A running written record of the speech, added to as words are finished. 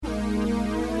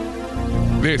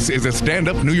This is a Stand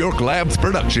Up New York Labs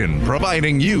production,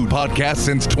 providing you podcasts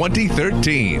since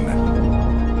 2013.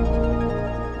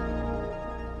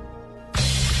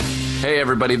 Hey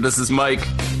everybody, this is Mike.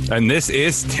 And this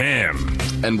is Tim.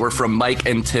 And we're from Mike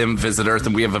and Tim Visit Earth,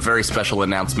 and we have a very special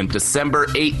announcement. December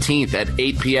 18th at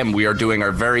 8 p.m., we are doing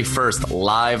our very first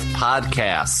live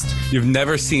podcast. You've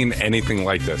never seen anything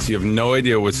like this. You have no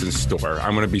idea what's in store.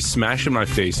 I'm going to be smashing my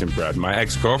face in bread. My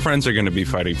ex-girlfriends are going to be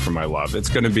fighting for my love. It's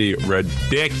going to be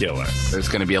ridiculous. There's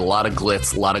going to be a lot of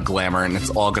glitz, a lot of glamour, and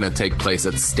it's all going to take place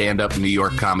at Stand Up New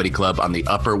York Comedy Club on the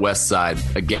Upper West Side.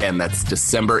 Again, that's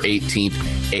December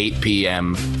 18th, 8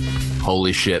 p.m.,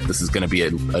 Holy shit, this is going to be a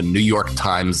New York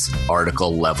Times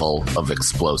article level of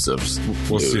explosives.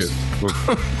 We'll see it.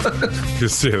 You'll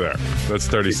see it there. That's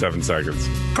 37 seconds.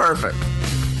 Perfect.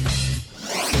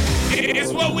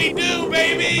 It's what we do,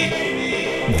 baby!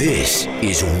 This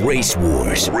is Race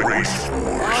Wars.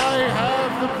 I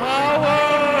have the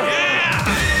power! Yeah!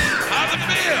 How's it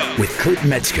feel? With Kurt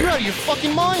Metzger. You're out of your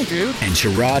fucking mind, dude. And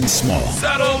Sherrod Small.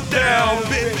 Settle down,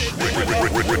 bitch!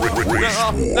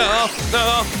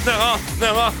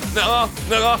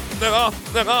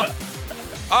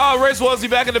 No. Race Wars,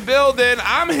 back in the building.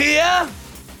 I'm here.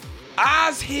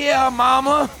 I's here,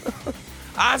 mama.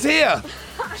 I's here.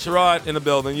 Sherrod in the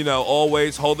building, you know,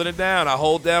 always holding it down. I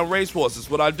hold down Race Wars. It's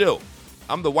what I do.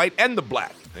 I'm the white and the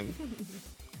black.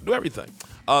 Do everything.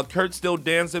 Kurt's still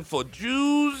dancing for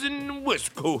Jews and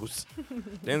whiskers.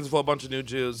 Dancing for a bunch of new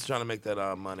Jews, trying to make that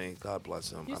money. God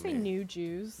bless him. Did you say new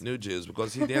Jews? New Jews,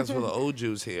 because he danced for the old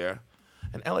Jews here.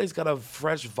 And LA's got a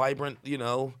fresh, vibrant, you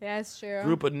know, Yeah, it's true.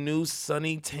 group of new,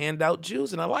 sunny, tanned out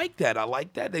Jews. And I like that.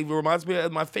 They reminds me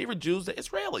of my favorite Jews, the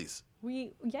Israelis.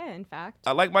 Yeah, in fact.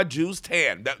 I like my Jews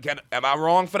tanned. Am I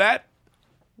wrong for that?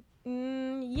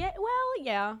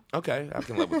 Yeah. Okay, I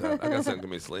can live with that. I got something to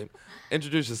me sleep.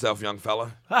 Introduce yourself, young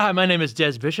fella. Hi, my name is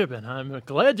Des Bishop, and I'm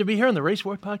glad to be here on the Race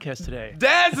War podcast today.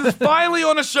 Daz is finally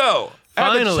on the show. I had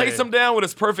to Finally. chase him down with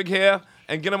his perfect hair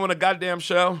and get him on a goddamn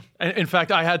show. In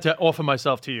fact, I had to offer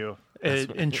myself to you,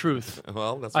 in truth.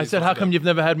 Well, that's what I you're said, how supposed to come do. you've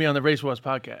never had me on the Race Wars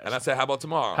podcast? And I said, how about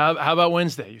tomorrow? How about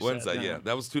Wednesday? You said. Wednesday, yeah.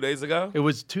 That was 2 days ago? It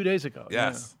was 2 days ago.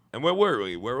 Yes. And where were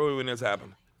we? Where were we when this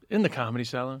happened? Yeah. In the Comedy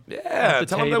Cellar. Yeah, At the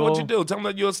tell them that what you table. do. Tell them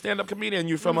that you're a stand-up comedian.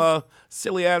 You're from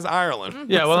silly-ass Ireland.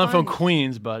 Yeah, well, I'm from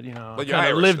Queens, but, you know, But you're I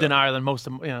Irish, lived in though.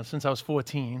 Ireland since I was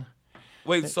 14.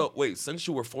 Wait, since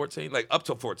you were 14? Like, up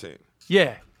to 14?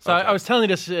 Yeah. So Okay. I was telling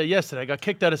you this yesterday. I got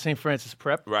kicked out of St. Francis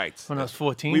Prep Right. when I was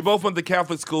 14. We both went to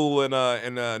Catholic school in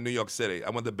New York City.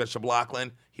 I went to Bishop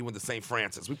Lachlan. He went to St.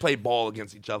 Francis. We played ball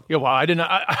against each other. Yeah, well, I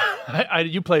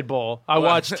didn't. You played ball. I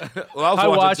watched. Well, I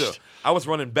was watching too. I was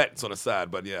running bets on the side,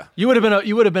 but yeah. You would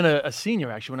have been a senior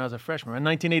actually when I was a freshman. In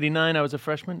 1989, I was a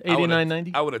freshman. 89,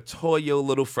 90. I would have tore your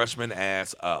little freshman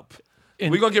ass up. In-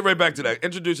 We're going to get right back to that.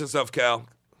 Introduce yourself, Cal.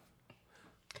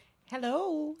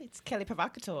 Hello, it's Kelly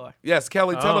Provocateur. Yes,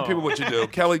 Kelly, tell the Oh. people what you do.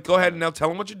 Kelly, go ahead and now tell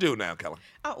them what you do now, Kelly.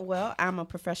 Oh, well, I'm a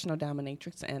professional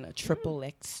dominatrix and a triple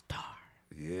X star.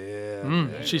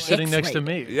 Yeah. She's sitting next to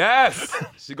me. Yes.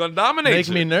 She's going to dominate Make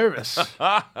you. me nervous.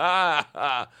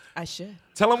 I should.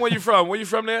 Tell them where you from. Where you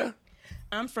from there?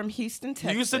 I'm from Houston,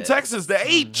 Texas. Houston, Texas, the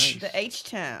H. The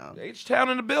H-Town. H-Town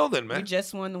in the building, We man.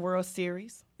 just won the World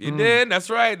Series. You did? That's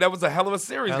right. That was a hell of a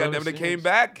series. Hell of a Goddamn, they came series.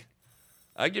 back.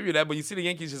 I give you that, but you see the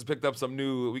Yankees just picked up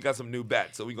we got some new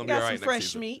bats, so we're going to be Got all right some next fresh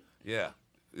season. meat. Yeah.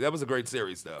 That was a great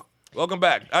series, though. Welcome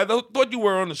back. I thought you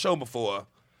were on the show before,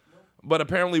 but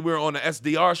apparently we were on the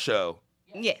SDR show.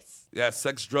 Yes. Yeah,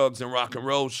 Sex, Drugs, and Rock and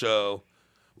Roll show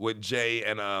with Jay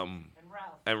and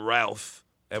Ralph.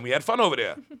 And we had fun over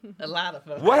there. A lot of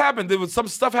them. What happened? There was some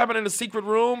stuff happening in the secret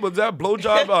room. Was that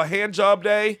blowjob, hand job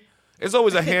day? It's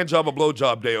always a hand job or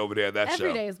blowjob day over there at that show.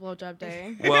 Every day is blowjob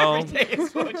day. Well,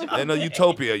 in a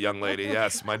utopia, young lady.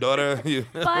 Yes, my daughter.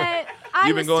 But I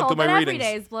You've been was going told through my that readings.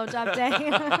 every day is blowjob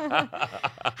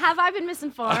day. Have I been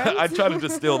misinformed? I try to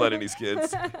distill that in these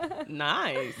kids.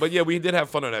 Nice. But yeah, we did have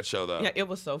fun on that show, though. Yeah, it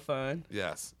was so fun.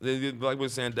 Yes. Like we were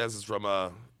saying, Des is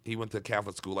from, he went to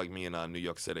Catholic school like me in New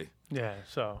York City. Yeah,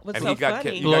 so What's And so he got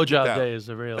funny? he got kicked blowjob out. day is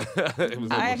the real. It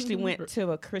was I actually went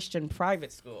to a Christian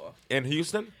private school. in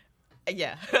Houston?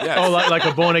 Yeah. Yes. Oh, like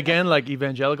a born again, like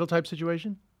evangelical type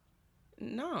situation.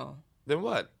 No. Then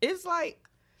what? It's like...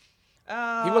 He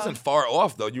wasn't far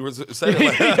off, though. You were saying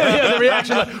like, Yeah, the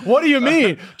reaction. Like, what do you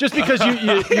mean? Just because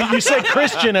you said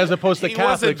Christian as opposed to he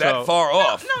Catholic. wasn't that far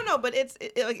off. No, but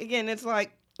again, it's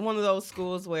like one of those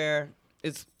schools where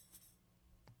it's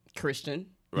Christian.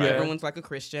 Right. Everyone's like a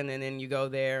Christian, and then you go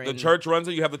there. And The church runs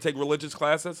it. You have to take religious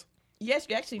classes? Yes,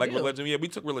 you actually Like do. religion? Yeah, we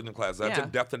took religion classes. I Yeah.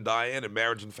 took death and dying and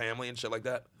marriage and family and shit like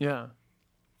that. Yeah.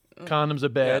 Condoms are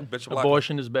bad. Yeah, bitch, block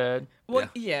Abortion is bad. Well,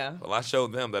 yeah. Well, I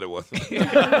showed them that it wasn't.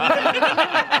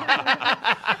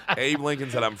 Abe Lincoln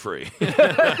said I'm free. He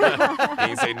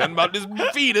ain't say nothing about this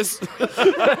fetus.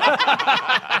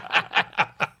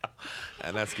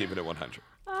 And that's keeping it 100.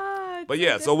 But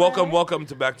yeah, so welcome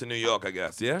back to New York, I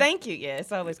guess. Yeah. Thank you. Yeah,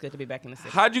 it's always good to be back in the city.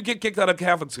 How'd you get kicked out of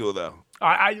Catholic school though?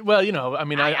 Well, you know, I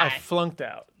mean, I flunked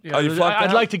out. You know, you flunked I'd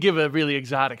out? like to give a really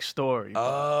exotic story.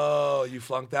 Oh, you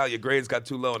flunked out. Your grades got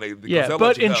too low, and because Yeah, they'll but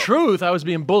let you in go. truth, I was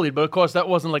being bullied. But of course, that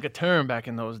wasn't like a term back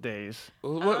in those days.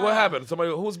 What happened?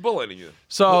 Somebody who was bullying you?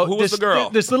 So who was this, the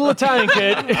girl? This little Italian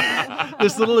kid.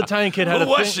 This little Italian kid had Who a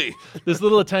was thing. she? This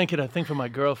little Italian kid had a thing for my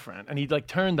girlfriend, and he like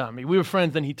turned on me. We were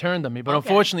friends, then he turned on me. But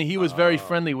unfortunately, he was very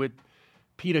friendly with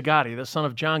Peter Gotti, the son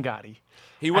of John Gotti.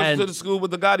 He went And- to the school with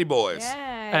the Gotti boys.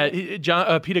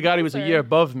 Peter Gotti was a year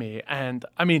above me, and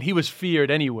I mean, he was feared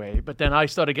anyway. But then I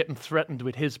started getting threatened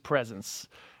with his presence,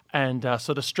 and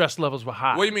so the stress levels were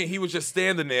high. What do you mean? He was just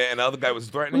standing there, and the other guy was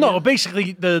threatening No, you?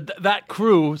 basically, that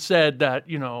crew said that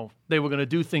they were going to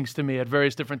do things to me at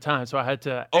various different times, so I had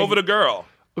to Over the girl.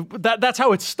 That's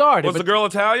how it started. Was but the girl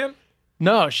Italian?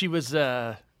 No, she was.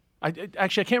 I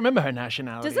can't remember her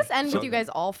nationality. Does this end with you guys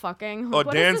all fucking? Or What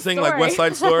is this dancing like story? West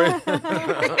Side Story?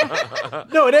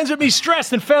 No, it ends with me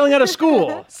stressed and failing out of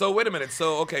school. So wait a minute.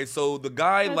 So the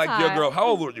guy That's liked your hot. girl. How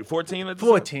old were you? 14 at the time?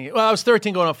 14. Well, I was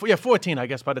 13 going on. 14, I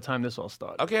guess, by the time this all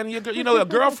started. Okay, and a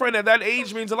girlfriend at that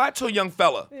age means a lot to a young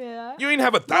fella. Yeah. You ain't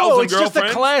have 1,000 No, it's just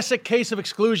girlfriends. a classic case of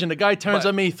exclusion. The guy turns But-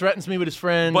 on me, threatens me with his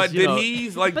friends. But you did know. he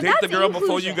But date the that's girl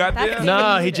before you inclusion. got That's there?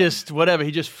 Nah, he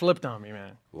included. just flipped on me,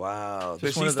 man. Wow. Did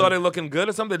Just she one of started them. looking good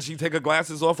or something? Did she take her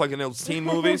glasses off like in those teen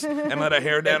movies and let her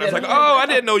hair down? It's like, oh, I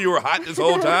didn't know you were hot this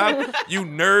whole time. You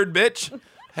nerd bitch.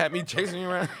 Had me chasing you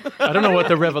around. I don't know what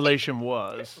the revelation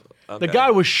was. The Okay.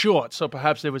 guy was short, so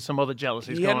perhaps there was some other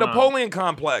jealousies He going had on. Napoleon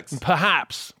complex.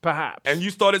 Perhaps. And you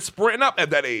started sprinting up at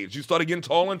that age. You started getting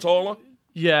taller and taller.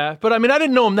 Yeah, but I mean, I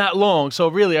didn't know him that long, so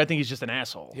really, I think he's just an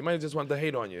asshole. He might have just wanted to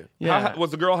hate on you. Yeah.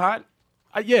 Was the girl hot?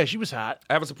 Yeah, she was hot.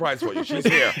 I have a surprise for you. She's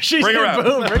here. She's Bring her out.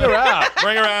 Boom, bring her out.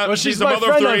 Bring her out. Well, she's she's the my mother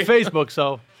of friend on three. Facebook,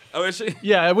 so Oh, is she?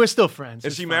 yeah, we're still friends. Is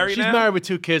It's she fine. married She's now? married with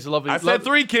 2 kids. Lovely. I said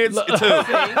 3 kids, too.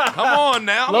 Come on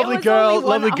now. Lovely It was girl, only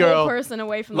one lovely girl. whole person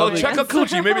away from Well, the check her answer.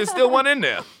 coochie. Maybe there's still one in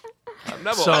there. I'm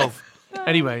never So, off.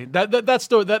 anyway, that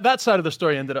story, that side of the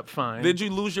story ended up fine. Did you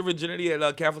lose your virginity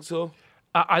at Catholic school?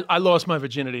 I lost my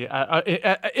virginity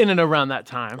in and around that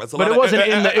time, That's a but lot it wasn't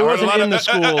in the I heard a lot in the of-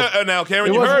 school. Now, Karen,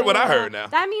 It you wasn't- heard what I heard now.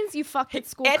 That means you fucked at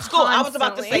school. At school, I was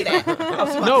about to say constantly.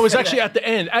 that. No, it was actually at the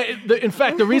end. In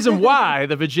fact, the reason why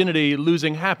the virginity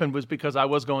losing happened was because I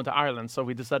was going to Ireland, so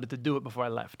we decided to do it before I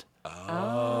left.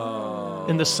 Oh.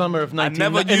 In the summer of I 19...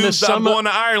 never in the used I'm summer, going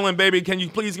to Ireland, baby. Can you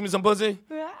please give me some pussy?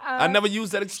 I never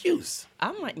used that excuse.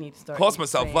 I might need to start. Cost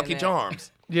myself saying Lucky that.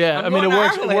 Charms. Yeah, I'm I mean, going to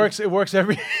Ireland. it works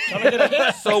every...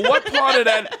 So what part of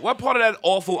that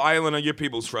awful island are your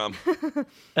peoples from?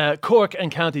 Cork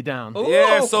and County Down. Ooh,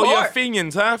 Yeah, so you're Cork.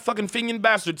 Fenians, huh? Fucking Fenian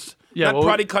bastards. Yeah, Not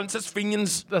well, proddy cunts, it's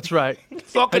Fenians. That's right.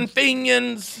 Fucking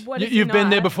Fenians. What is he You've been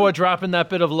there not? before dropping that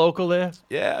bit of local there?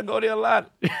 Yeah, I go there a lot.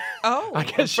 Oh, I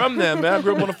guess From there, man. I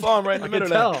grew up on a farm right in the I middle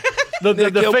can of tell. that. The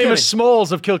Kilkenny. famous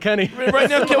Smalls of Kilkenny. Right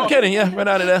near Kilkenny, yeah, right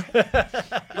out of there.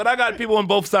 But I got people on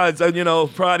both sides,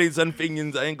 proddies and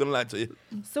Fenians. I ain't gonna lie to you.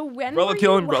 So when Brother were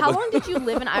killing you? brother. How long did you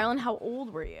live in Ireland? How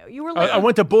old were you? You were. I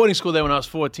went to boarding school there when I was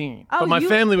 14, Oh, but my you-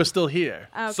 family was still here.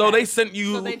 Okay. So they sent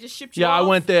you. so they just shipped you Yeah, I off?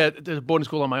 went there to boarding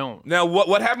school on my own. Now,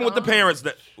 what happened with the parents?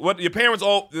 What your parents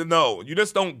all no? You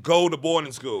just don't go to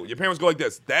boarding school. Your parents go like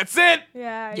this. That's it.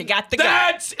 Yeah. You got the guy.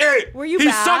 That's it. Were you He's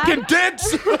bad? sucking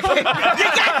dicks. You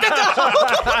got to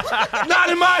go. Not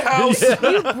in my house.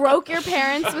 You broke your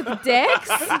parents with dicks?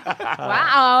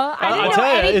 Wow. I I'll didn't know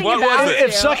tell you, anything What was about it? you.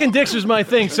 If sucking dicks was my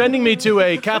thing, sending me to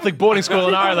a Catholic boarding school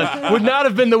in Ireland would not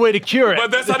have been the way to cure it.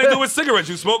 But that's how they do with cigarettes.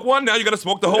 You smoke one, now you gotta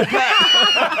smoke the whole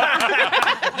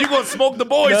pack. You gonna smoke the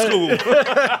boys' school.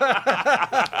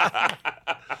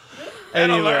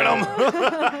 Anyway. Learn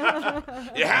 'em.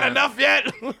 You had enough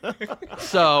yet?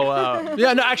 So,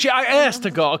 yeah, no, actually, I asked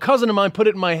to go. A cousin of mine put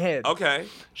it in my head. Okay.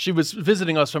 She was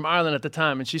visiting us from Ireland at the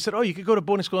time, and she said, "Oh, you could go to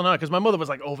boarding school in Ireland," because my mother was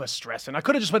like overstressing. I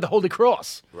could have just went to Holy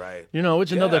Cross, Right. which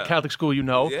is another Yeah. Catholic school,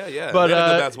 Yeah, yeah. But They had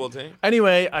a good basketball team.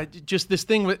 anyway, just this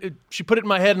thing. She put it in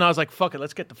my head, and I was like, "Fuck it,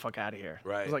 let's get the fuck out of here." I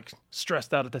Right. was like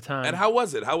stressed out at the time. And how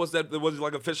was it? How was that? Was it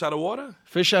like a fish out of water?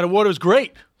 Fish out of water was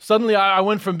great. Suddenly, I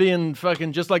went from being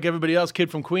fucking just like everybody else,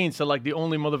 kid from Queens, to like the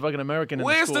only motherfucking American in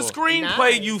Where's the the school.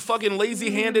 screenplay, Nice. you fucking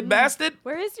lazy-handed bastard?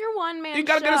 Where is your one-man You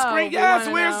gotta get a show? screen. We Yes,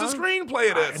 wanna where's know. the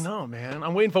screenplay of this? No, man.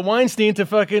 I'm waiting for Weinstein to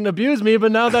fucking abuse me,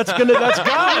 but now that's gone.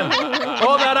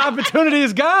 All that opportunity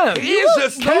is gone. Here's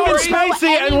the Kevin story. Spacey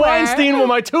and Anywhere. Weinstein were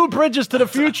my two bridges to the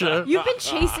future. You've been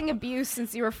chasing abuse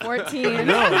since you were 14.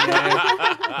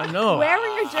 I know. Where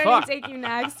will your journey Fuck. take you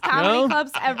next? Comedy No?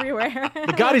 clubs everywhere.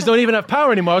 The Gottis don't even have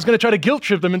power anymore. I was going to try to guilt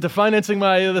trip them into financing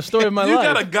the story of my You life.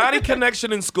 got a Gotti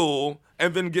connection in school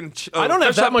and then getting. I don't have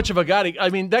fresh that out- much of a Gotti. I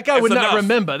mean, that guy It's would not enough.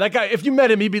 remember. That guy, if you met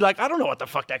him, he'd be like, I don't know what the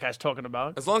fuck that guy's talking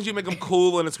about. As long as you make him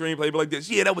cool in the screenplay, be like this.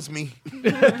 Yeah, that was me.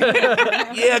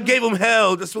 Yeah, I gave him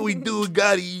hell. That's what we do with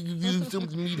Gotti. You use some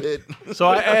meathead.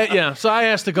 So I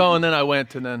asked to go, and then I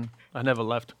went, and then I never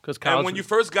left because college. And when you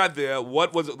first got there,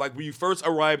 what was it like? When you first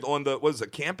arrived on the what was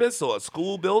it, campus or a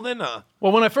school building?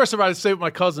 Well, when I first arrived, I stayed with my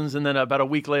cousins, and then about a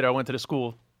week later, I went to the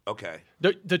school. Okay.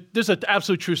 This is an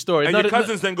absolute true story. And Not- your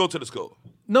cousins didn't go to the school.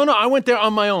 No, I went there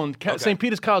on my own. Okay. St.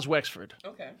 Peter's College, Wexford.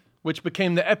 Okay. Which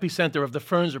became the epicenter of the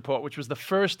Ferns Report, which was the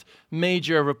first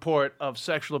major report of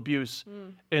sexual abuse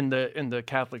in the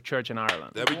Catholic Church in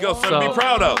Ireland. There we go. Something to be So-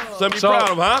 proud of. Something to be proud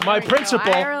of, huh? My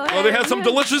principal. Well, they had some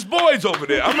delicious boys over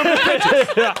there. I remember the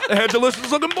pictures. They had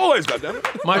delicious looking boys,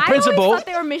 goddammit. My I principal. always thought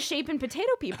they were misshapen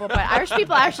potato people, but Irish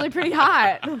people are actually pretty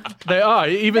hot. They are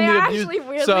even They the are abuse. actually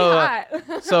weirdly so,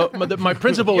 hot. So my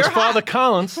principal was Father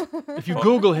Collins. If you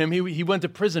Google him, he went to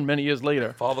prison many years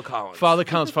later. Father Collins. Father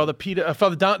Collins, Father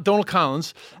Donald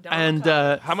Collins, and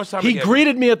How much time he he gave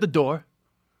greeted me at the door.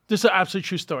 This is an absolute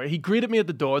true story. He greeted me at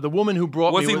the door. The woman who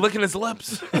brought Was me he licking his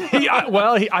lips?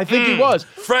 I think he was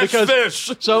Fresh because-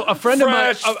 fish. So a friend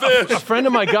Fresh of mine, fish. a friend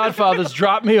of my godfather's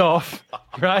dropped me off.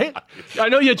 Right? I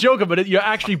know you're joking, but you're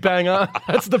actually bang on.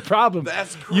 That's the problem.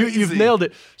 That's You've crazy. nailed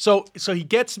it. So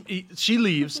she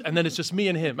leaves, and then it's just me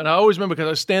and him. And I always remember because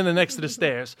I was standing next to the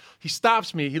stairs. He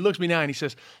stops me. He looks me now, and he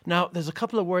says, "Now there's a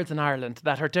couple of words in Ireland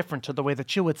that are different to the way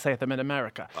that you would say them in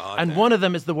America, and one of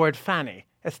them is the word fanny.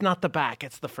 It's not the back,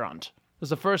 it's the front." Was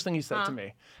the first thing he said to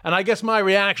me, and I guess my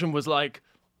reaction was like,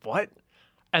 "What?"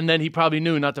 And then he probably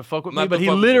knew not to fuck with me, Not but to he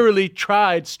fuck with you. literally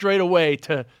tried straight away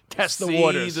to test the See,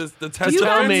 waters. the test You of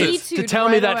got fences. me To too. tell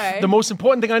me right that away. the most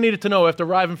important thing I needed to know after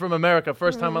arriving from America,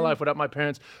 first time in my life without my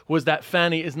parents, was that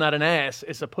fanny is not an ass,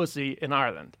 it's a pussy in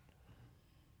Ireland.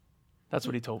 That's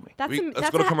what he told me. That's Let's that's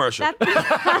go to a- commercial. That's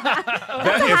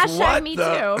a is hashtag what me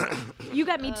the- too. You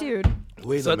got me too.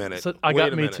 Wait a minute. so I Wait got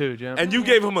a me minute. too, Jim. And you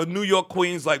gave him a New York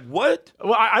Queens, like, what?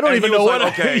 Well, I don't And even he know was what.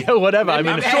 like, okay. Yeah, whatever. I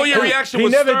mean, I'm sure your reaction he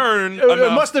was never, stern It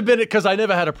enough. must have been because I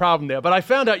never had a problem there. But I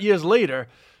found out years later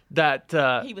that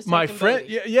He was my taking friend,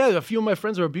 bullies. yeah, a few of my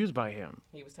friends were abused by him.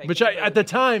 He was taking Which at the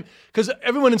time, because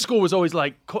everyone in school was always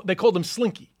like, they called him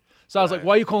Slinky. So I was like,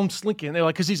 why you call him Slinky? And they're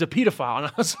like, because he's a pedophile. And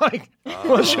I was like,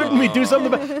 well, shouldn't we do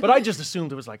something about it? But I just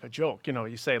assumed it was like a joke. You know,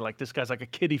 you say like, this guy's like a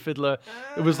kiddie fiddler.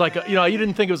 It was like, you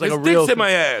didn't think it was like His a real dick's in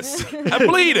my ass. I'm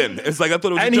bleeding. It's like I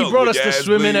thought it was and a he joke. brought Would us your to ass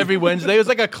swim in bleed? every Wednesday. It was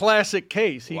like a classic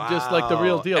case. He just like the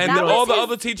real deal. And You know, all the his-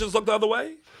 other teachers looked the other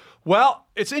way? well,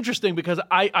 it's interesting because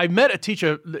I met a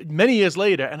teacher many years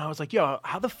later, and I was like, yo,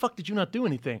 how the fuck did you not do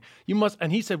anything? You must.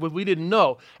 And he said, well, we didn't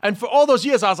know. And for all those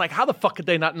years, I was like, how the fuck could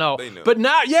they not know? They knew. But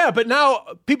now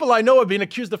people I know are being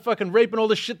accused of fucking rape and all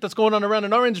this shit that's going on around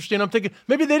in our industry, and I'm thinking,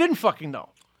 maybe they didn't fucking know.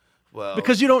 Well,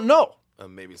 Because you don't know.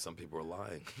 maybe some people are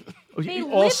lying. They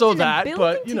Also lived in that, a building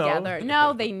but, you know. together.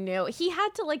 No, they knew. He had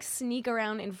to like sneak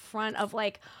around in front of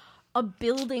like a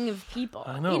building of people.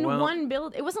 I know, In well- one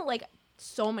build, it wasn't like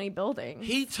so many buildings.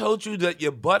 He told you that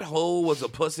your butthole was a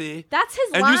pussy. That's his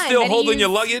And line. you still that he holding your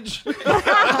used- luggage?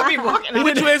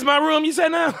 Which way is my room, you said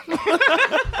now?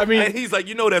 I mean, And he's like,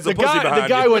 you know there's a the pussy guy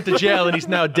behind went you. to jail and he's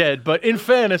now dead. But in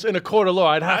fairness, in a court of law,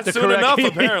 I'd have Not to soon correct. enough, He-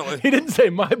 apparently. He didn't say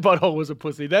my butthole was a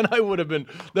pussy. Then I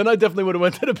definitely would have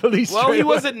went to the police. Well, straight he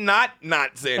away. wasn't not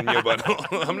saying your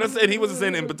butthole. I'm not saying he wasn't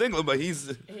saying it in particular, but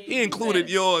he included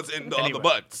yours in the other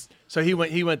butts. So he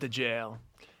went to jail,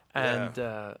 and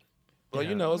Well,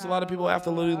 you know, there's a lot of people after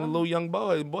little young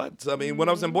boy butts. I mean, when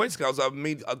I was in Boy Scouts, I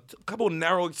made a couple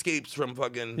narrow escapes from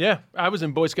fucking. yeah, I was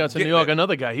in Boy Scouts in New Getting York. it.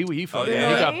 Another guy, he fucking yeah?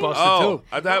 he got busted Oh, too.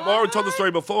 I've already told the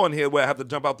story before in here where I have to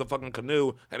jump out the fucking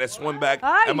canoe and then swim back,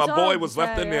 Ah, and you my told boy us was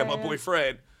left that, in there, yeah, my boy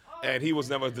Fred, and he was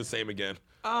never the same again.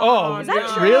 Oh, Is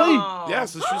that true? really?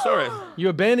 Yes, it's a true story. You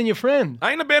abandoned your friend?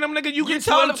 I ain't abandoned him, nigga. You can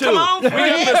told swim him, too. come on, We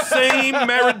have the same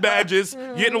merit badges.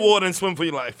 Get in the water and swim for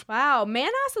your life. Wow,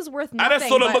 man ass is worth I nothing. just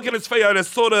sort of but look at his face.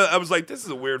 I was like, this is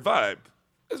a weird vibe.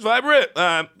 This vibe rip.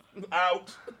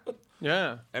 Out.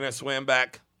 Yeah. And then swam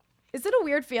back. Is it a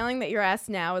weird feeling that your ass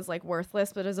now is like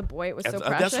worthless, but as a boy it was so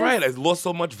precious? That's right. It lost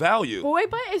so much value. Boy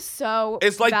butt is so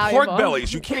It's like valuable. pork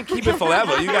bellies. You can't keep it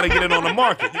forever. You got to get it on the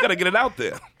market. You got to get it out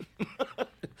there.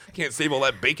 Can't save all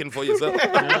that bacon for yourself.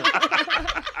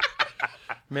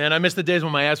 Man, I miss the days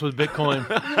when my ass was Bitcoin.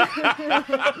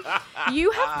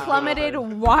 You have plummeted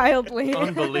wildly.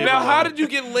 Unbelievable. Now, how did you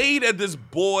get laid at this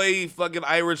boy fucking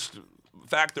Irish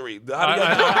factory? How did you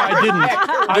I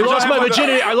didn't. I lost my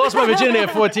virginity. I lost my virginity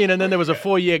at 14, and then there was a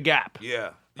 4-year gap.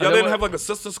 Yeah. Y'all didn't have like a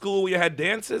sister school where you had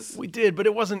dances? We did, but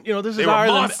it wasn't. This They is were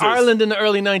Ireland. monsters. Ireland in the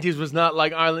early '90s was not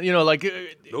like Ireland.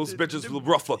 Those bitches were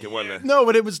rough looking, weren't they? No,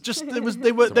 but it was just. They weren't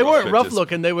rough rough bitches.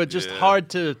 looking. They were just Yeah. hard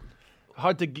to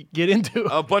get into.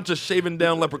 A bunch of shaven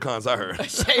down leprechauns, I heard. Are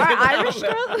Irish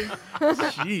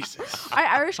girls? Jesus. Are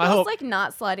Irish I girls hope- like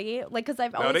not slutty? Like, because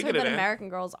I've always they heard get that it in. American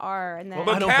girls are, and then Well,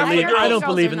 I don't Catholic believe. girls- I don't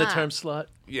girls believe are in the not. term slut.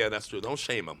 Yeah, that's true. Don't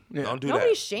shame them. Yeah. Don't do that.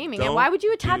 Nobody's shaming it. Don't Why would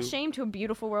you attach do- shame to a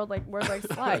beautiful word like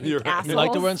slut? You're You right. assholes. You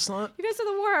like the word slut? You guys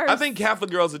are the worst. I think Catholic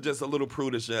girls are just a little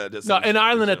prudish. Just No, in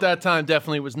Ireland at that time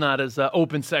definitely was not as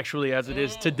open sexually as it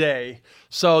is today.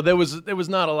 So there was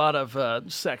not a lot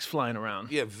of sex flying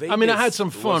around. Yeah, I mean, I had Vegas some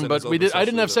fun, wasn't but as I open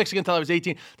didn't have sexually, sex again until I was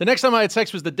 18. The next time I had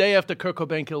sex was the day after Kurt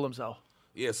Cobain killed himself.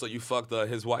 Yeah, so you fucked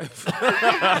his wife.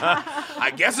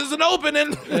 I guess it's an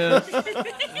opening.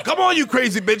 Come on, you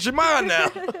crazy bitch, you're mine now.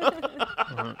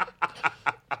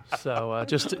 So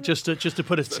just to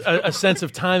put a sense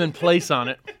of time and place on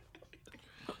it.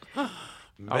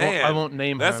 Man, I won't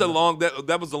name That's her, a but- long.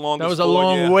 That was the longest. That was a 4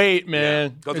 long year. wait,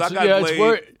 man. Because It's- I got yeah, it's laid.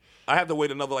 wor- I had to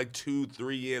wait another like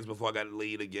 2-3 years before I got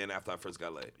laid again after I first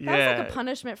got laid. That's Yeah. like a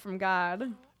punishment from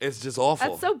God. It's just awful.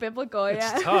 That's so biblical,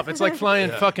 yeah. It's tough. It's like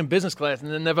flying fucking business class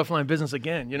and then never flying business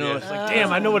again. Yeah. It's like,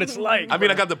 damn, I know what it's like. I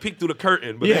mean, I got to peek through the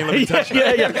curtain, but they ain't let me touch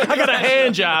it. yeah. I got a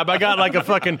hand job. I got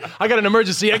an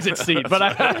emergency exit seat, but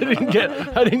I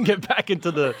didn't get back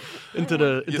into the Your seat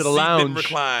didn't lounge.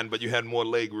 recline, but you had more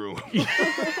leg room.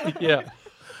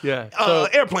 Yeah. So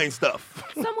Airplane stuff.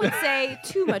 Some would say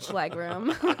too much legroom.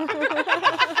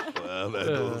 Well,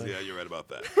 you're right about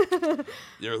that.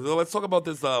 So let's talk about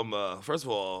this. First of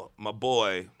all, my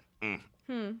boy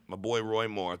Roy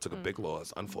Moore took a big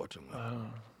loss, unfortunately.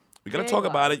 We're gonna Big talk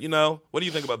about loss. it. What do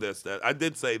you think about this? That I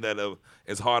did say that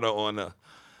it's harder on.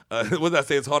 What did I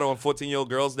say? It's harder on 14-year-old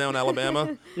girls down in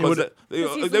Alabama. They would have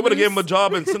gave him a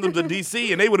job and sent him to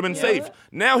D.C. and they would have been safe.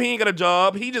 Now he ain't got a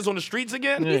job. He just on the streets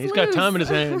again. yeah, he's got loose. time in his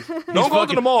hands. Don't go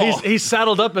to the mall. He's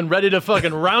saddled up and ready to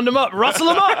fucking round him up, rustle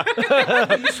him up.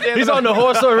 He's on the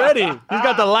horse already. He's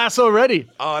got the lasso ready.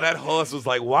 Oh, that horse was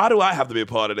like, why do I have to be a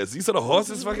part of this? You said the horse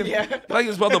is fucking like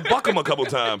he's about to buck him a couple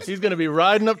times. He's gonna be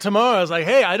riding up tomorrow. I was like,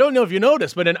 hey, I don't know if you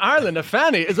noticed, but in Ireland, a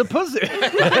fanny is a pussy.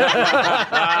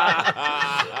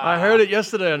 I heard it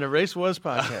yesterday on the Race Wars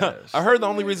podcast. I heard the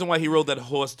only reason why he rode that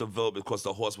horse to vote because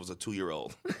the horse was a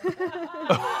 2-year-old.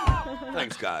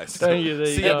 Thanks, guys. Thank you. There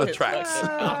you See you go. at the tracks.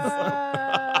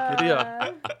 Giddy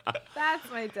up.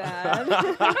 That's my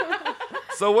dad.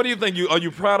 So, what do you think? Are you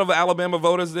proud of Alabama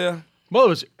voters there? Well,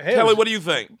 hey, Kelly, what do you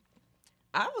think?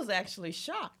 I was actually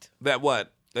shocked That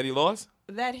what? That he lost?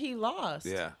 that he lost.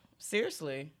 Yeah.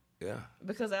 Seriously. Yeah.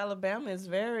 Because Alabama is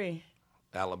very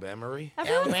Alabama-y?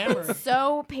 Alabama.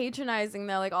 So patronizing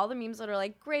though, like all the memes that are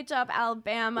like, "Great job,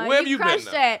 Alabama! Where have you been,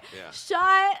 crushed though? it." Yeah.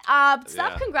 Shut up!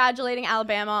 Stop Yeah. congratulating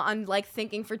Alabama on like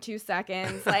thinking for 2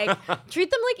 seconds. Like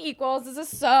treat them like equals. This is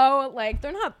so like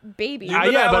they're not babies. You been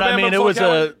to yeah, but I Alabama mean, it before, was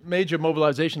Kelly? a major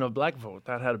mobilization of black vote.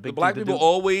 That had a big The black thing to people do.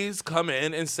 always come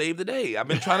in and save the day. I've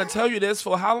been trying to tell you this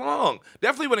for how long?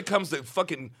 Definitely when it comes to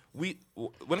when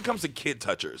it comes to kid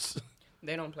touchers.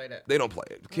 They don't play that. They don't play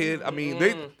it. I mean,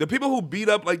 the people who beat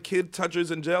up like kid touchers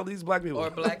in jail, these black people.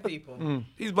 Or black people.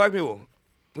 These black people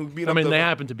who beat I up mean, the, they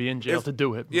happen to be in jail to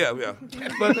do it. Yeah.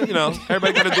 But,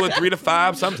 everybody got to do it 3 to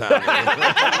 5 sometime.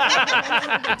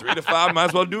 3 to 5, might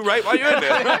as well do right while you're in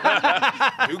there.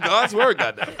 Do God's word,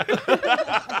 goddamn.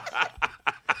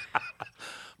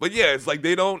 But yeah, it's like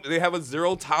they have a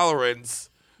zero tolerance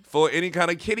for any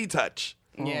kind of kiddie touch.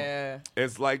 Yeah.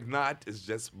 It's like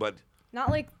but Not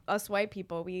like us white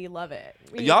people. We love it.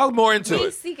 y'all more into we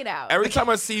it. seek it out. Every time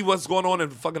I see what's going on in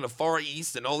fucking the Far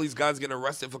East and all these guys getting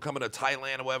arrested for coming to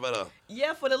Thailand or whatever,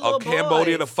 Yeah, for the little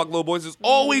Cambodia to boys. fuck little boys, it's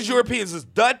always Europeans. It's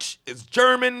Dutch, it's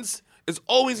Germans, it's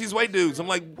always these white dudes. I'm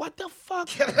like, what the fuck?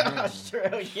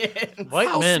 Australians. White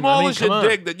How men. small I mean, is come your on.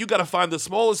 dick that you got to find the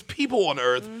smallest people on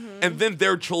earth and then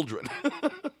their children?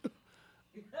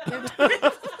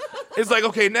 It's like,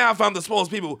 okay, now I found the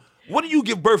smallest people. What do you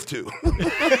give birth to?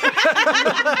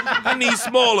 I need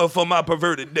smaller for my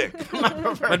perverted dick.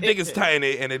 My dick is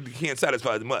tiny and it can't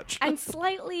satisfy as much. and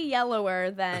slightly yellower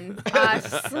than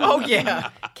us. Oh, yeah.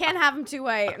 Can't have them too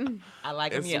white. I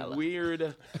like them It's yellow.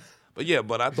 weird. But yeah,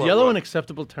 but I Is thought yellow an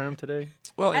acceptable term today?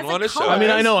 well, As on a this show. color. I mean,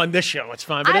 it I is. know on this show it's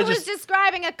fine, but I I was just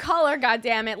describing a color,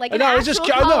 goddammit, like an No, I was actual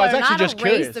just- color, no, I was actually not just a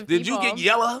race curious. of Did you people. get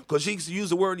yellow? Because she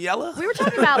used the word yellow. We were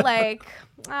talking about like,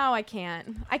 oh, I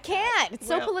can't. It's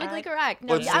so Well, politically correct.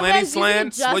 No, What, I slanty was using it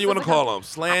slants? just What do you want as to a call them?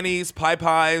 Slanties, pie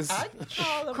pies.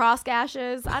 cross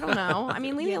gashes. I don't know. I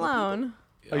mean, leave me alone.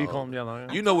 oh, you call them yellow.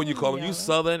 Yeah. You know what you call them. You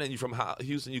Southern and you from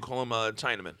Houston. You call them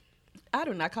Chinaman. I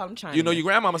do not call him China. You know your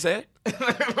grandmama said. yeah,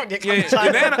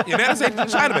 Your nana said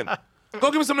Chinaman.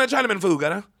 Go give me some of that Chinaman food,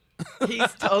 gotta.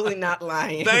 He's totally not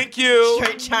lying. Thank you.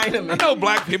 Straight Chinaman. I know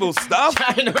black people stuff.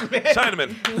 Chinaman.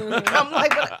 Chinaman. I'm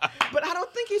like, but I don't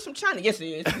think he's from China. Yes,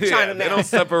 he is. From Yeah, China they now. don't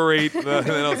separate. They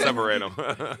don't separate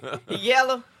them.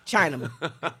 Yellow Chinaman.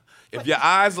 If your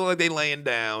eyes look like they laying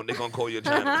down, they're gonna call you a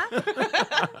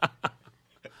Chinaman.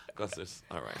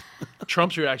 All right.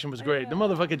 Trump's reaction was great. The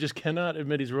motherfucker just cannot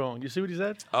admit he's wrong. You see what he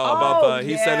said? Oh, about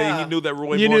he said yeah. he knew that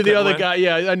Roy You Moore knew the couldn't other win. guy.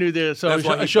 Yeah, I knew the. So That's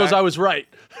why it he's shows back. I was right.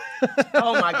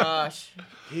 Oh my gosh.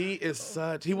 He is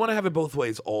such. He want to have it both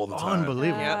ways all the time.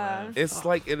 Unbelievable. Yeah. It's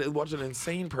like watching an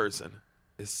insane person.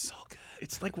 It's so good.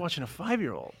 It's like watching a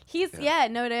 5-year-old. He's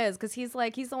it is because he's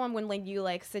the one when like you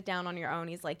like sit down on your own.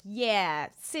 He's like, yeah,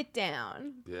 sit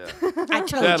down. Yeah. I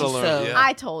told That'll you learn, so. yeah.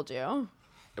 I told you.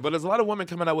 But there's a lot of women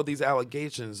coming out with these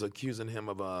allegations accusing him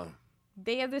of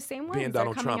They have the same ones. being They're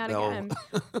Donald coming Trump. out No. again.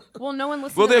 Well, no one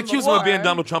listened. Well, to they them accused him of being before.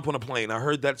 Donald Trump on a plane. I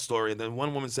heard that story. And then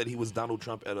one woman said he was Donald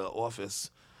Trump at an office.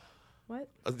 What?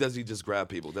 Does he just grab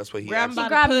people? That's what he Grab actually. He by the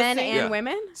grabbed pussy? men and Yeah.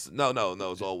 women.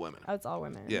 No, it's all women. Oh, it's all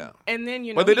women. Yeah. And then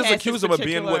you know. But they he just has accuse his him of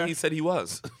being what particular- he said he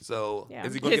was. So Yeah.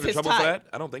 is he going to It's get in his trouble for type.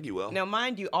 that? I don't think he will. Now,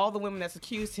 mind you, all the women that's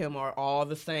accused him are all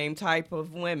the same type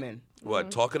of women.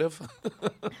 What, talkative?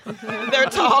 They're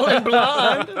tall and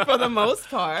blonde for the most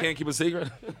part. Can't keep a secret?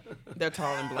 They're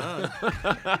tall and blonde.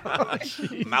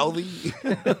 Mouthy?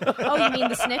 Oh, you mean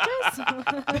the snitches?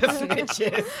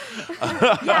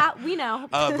 Snitches. Yeah, we know.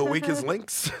 The weakest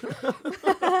links?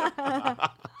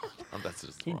 That's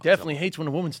just He wrong. definitely hates when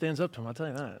a woman stands up to him. I'll tell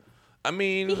you that. I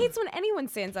mean, He hates when anyone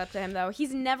stands up to him, though.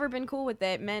 He's never been cool with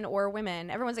it, men or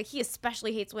women. Everyone's like, he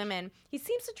especially hates women. He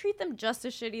seems to treat them just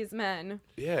as shitty as men.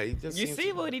 yeah, he just You seems see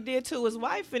to- what he did to his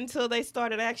wife until they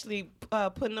started actually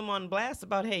putting them on blast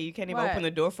about, hey, you can't even What? open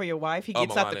the door for your wife. He Oh,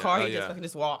 gets out the Melania. car, Oh, he yeah. just fucking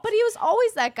just walks. But he was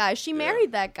always that guy. She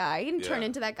married that guy. He didn't turn Yeah.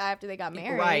 into that guy after they got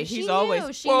married. Right, She he's knew.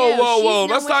 always- She Whoa, knew. whoa, She's whoa. known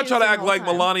Let's what not she try was to doing act the like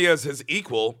whole time. Melania is his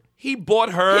equal. He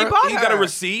bought her. He bought got a her.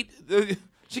 receipt.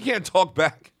 She can't talk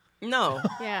back. no.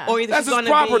 Yeah. Or either That's she's his gonna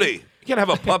property. Be You can't have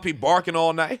a puppy barking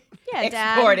all night. Yeah,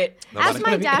 Dad. export it. As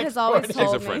my dad has always She's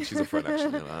told a friend. me. She's a friend,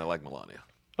 actually. I like Melania.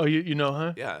 Oh, you know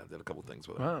her? Yeah, I did a couple things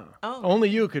with her. Wow. Oh. Only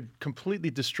you could completely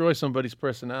destroy somebody's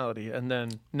personality and then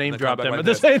name And drop come them back at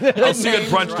like the this. same I'll see you at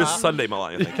Name brunch drop. this Sunday,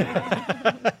 Melania.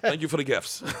 Thank you. Thank you for the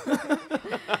gifts.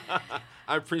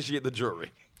 I appreciate the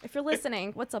jewelry. If you're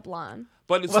listening, what's up, Lon?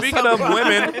 But speaking of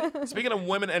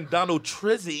women and Donald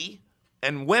Trizzy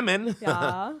and women,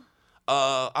 Yeah.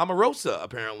 Omarosa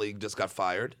apparently just got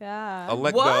fired. Yeah.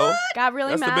 Let What? go. Got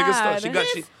really That's mad. the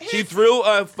biggest stuff. She threw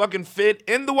a fucking fit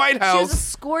in the White She was House.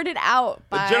 escorted out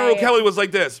by General Kelly was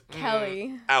like this.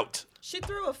 Kelly. Out. She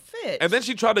threw a fit. And then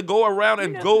she tried to go around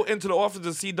and go into the office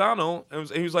to see Donald. And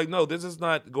he was like, no, this is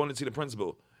not going to see the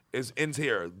principal. It's in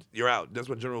here. You're out. That's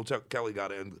when General Kelly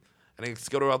got in. And they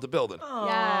escorted her out the building.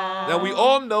 Yeah. Now, we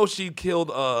all know she killed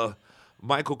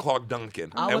Michael Clark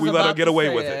Duncan. I And was we let her about get to away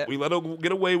say with that. it. We let her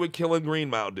get away with killing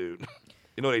Greenmount, dude.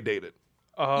 You know they dated.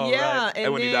 Oh, yeah, right.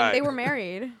 And when he then died. They were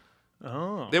married.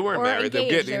 Oh. They weren't Or married. They were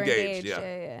engaged. getting They were engaged. Yeah.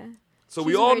 Yeah. So She's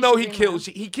we all very know he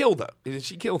extreme, killed her.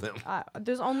 She killed him.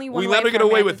 There's only one We way let her for get a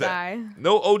away man with to that. die.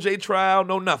 No OJ trial,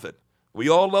 no nothing. We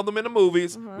all love them in the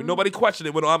movies. Nobody questioned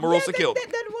it when Omarosa that, killed that,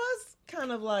 him. that was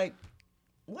kind of like,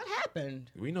 what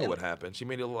happened? We know what happened. She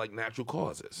made it look like natural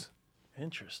causes.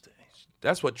 Interesting.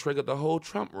 That's what triggered the whole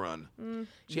Trump run.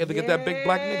 She had to get that big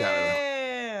black nigga out of her.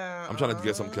 Yeah. I'm trying to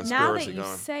get some Now conspiracy that you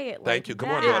going. say it, Thank like you. Come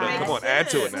on, that, daughter. Come on, add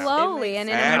to it now. Slowly and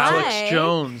in a Alex way.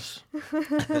 Jones.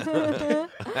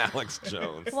 Alex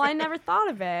Jones. Well, I never thought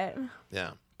of it.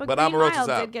 Yeah. But But Green Omarosa's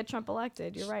Mile out. did get Trump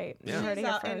elected. You're right. Yeah. You heard it She's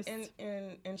here out, first.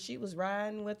 and she was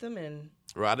riding with him, and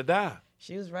Ride or die.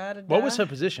 she was riding. What was her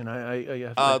position? I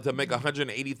have to- To make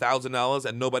 $180,000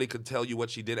 and nobody could tell you what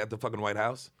she did at the fucking White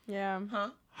House. Yeah.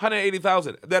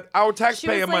 $180,000. That our She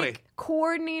taxpayer was money. like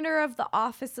coordinator of the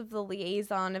Office of the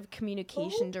Liaison of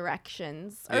Communication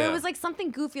Directions. Or Yeah. it was like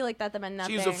something goofy like that that meant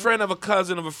nothing. She was a friend of a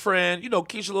cousin of a friend. You know,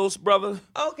 Keisha Little's brother.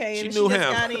 Okay, She and knew she him.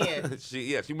 just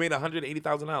got in. she made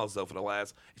 $180,000 though for the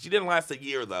last. She didn't last a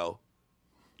year though.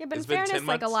 Yeah, but in It's been 10 fairness,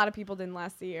 like a months. lot of people didn't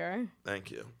last a year.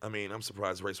 Thank you. I mean, I'm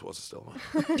surprised Race Wars is still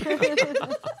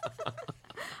on.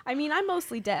 I mean, I'm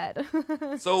mostly dead.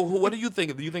 So what do you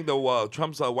think? Do you think the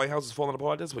Trump's White House is falling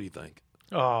apart? That's what do you think?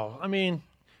 Oh, I mean,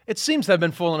 it seems to have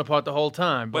been falling apart the whole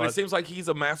time. But it seems like he's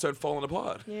a master at falling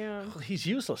apart. Yeah. He's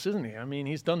useless, isn't he? I mean,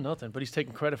 he's done nothing, but he's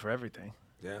taking credit for everything.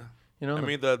 Yeah. You know, I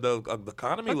mean, the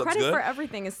economy But looks credit good. for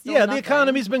everything is still yeah, nothing. the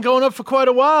economy's been going up for quite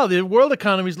a while. The world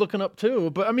economy's looking up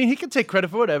too. But I mean, he can take credit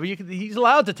for whatever. He's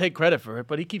allowed to take credit for it,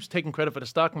 but he keeps taking credit for the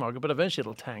stock market. But eventually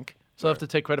it'll tank. So I have to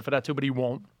take credit for that too. But he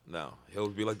won't. No, he'll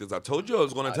be like this. I told you I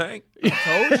was going to tank.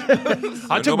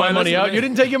 I took my nobody money listened out. to me. You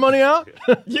didn't take your money out?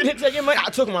 You didn't take your money. I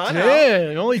took mine out.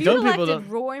 Yeah, only If dumb you people elected don't.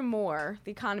 Roy Moore,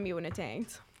 the economy wouldn't have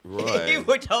tanked. He Right.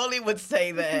 would totally would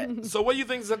say that. So what do you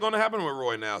think is going to happen with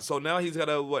Roy now? So now he's got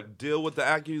to deal with the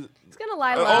accusation. He's gonna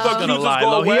lie All the low. He's gonna accusers lie go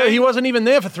low. away. He wasn't even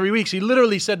there for 3 weeks. He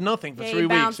literally said nothing for Yeah, he 3 weeks,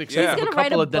 bounced. except Yeah. for He's a gonna write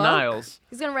couple a of book. denials.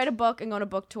 He's gonna write a book and go on a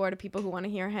book tour to people who want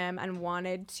to hear him and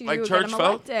wanted to Like get church him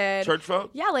folk? elected. Church folk?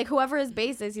 Yeah, like whoever his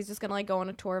base is, he's just gonna like go on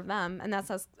a tour of them, and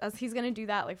that's as he's gonna do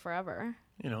that like forever.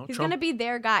 You know, He's Trump, gonna be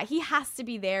their guy. He has to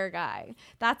be their guy.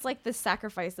 That's like the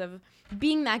sacrifice of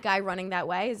being that guy running that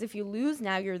way. Is if you lose,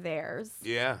 now you're theirs.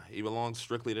 Yeah, he belongs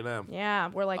strictly to them. Yeah,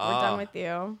 we're like we're done with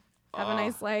you. Have a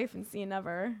nice life and see you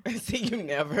never. See you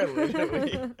never,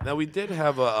 literally. Now we did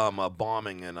have a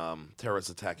bombing and terrorist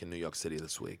attack in New York City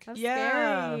this week. That's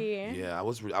Yeah. scary. Yeah, I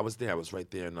was there. I was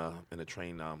right there in the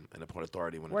train in the Port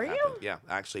Authority when Were it you? happened. Yeah,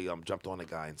 I actually jumped on the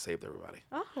guy and saved everybody.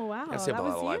 Oh wow, I saved that a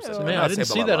lot of lives. was That's you. amazing. man, I I didn't saved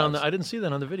a see lot that of on the. lives. I didn't see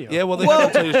that on the video. Yeah, well, they Whoa,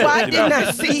 can tell you why shit, you didn't know.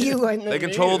 I see you in the They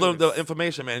control news? the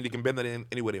information, man. You can bend it in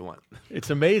any way they want. It's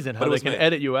amazing how But it they was can me.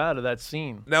 edit you out of that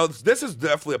scene. Now, this is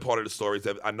definitely a part of the stories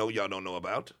that I know y'all don't know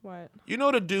about. What? You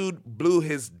know the dude blew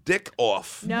his dick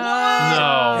off. No. No. His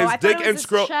I thought dick it was and his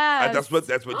scroll. chest.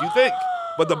 That's what you think.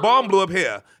 But the bomb blew up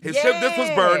here. His this was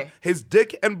burned. His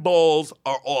dick and balls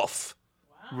are off.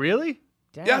 Really?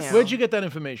 Damn. Yes. Where'd you get that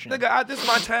information? Nigga, this is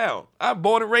my town. I'm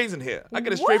born and raised in here. I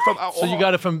get it straight from. So you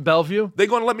got it from Bellevue? They're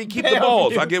gonna let me keep the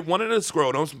balls. I get one of the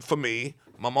scrotums for me.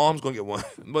 My mom's gonna get one.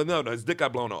 But no, his dick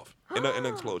got blown off in an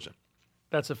explosion.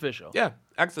 That's official. Yeah,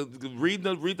 actually, read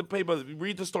the paper,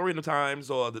 read the story in the Times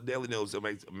or the Daily News. It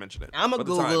may mention it. I'ma But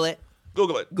the Google Times. it.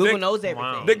 Google it. Google Dick- knows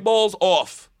everything. Dick balls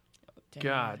off.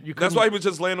 God, you That's couldn't- why he was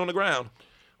just laying on the ground.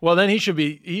 Well, then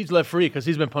he's left free because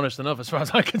he's been punished enough, as far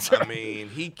as I'm concerned. I mean,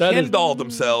 he That is- Ken-dolled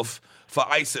himself for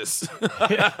ISIS. He's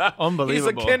a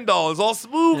Unbelievable. Ken doll. It's all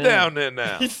smooth down there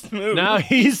now. Now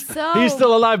he's So-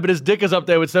 still alive, but his dick is up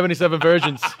there with 77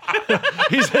 virgins.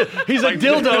 he's a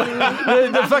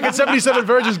dildo. the fucking 77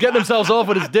 virgins getting themselves off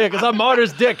with his dick. It's a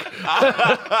martyr's dick. It's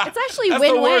actually That's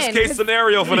win-win. the worst case 'cause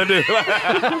scenario for the dude.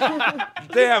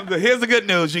 Here's the good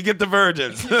news. You get the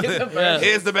virgins.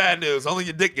 Here's the bad news. Only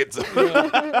your dick gets them.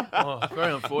 Oh, very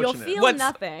You'll unfortunate. feel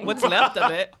nothing. What's left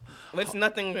of it? It's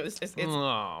nothing. It's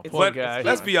Oh, it's poor But guy.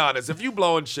 let's be honest. If you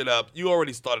blowing shit up, you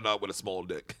already started out with a small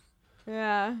dick.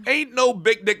 Yeah. Ain't no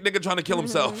big dick nigga trying to kill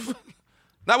himself.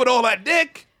 Not with all that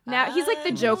dick. Now he's like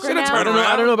the Joker Should've now. turned I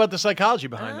around. don't know about the psychology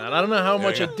behind that. I don't know how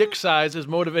much yeah. a dick size is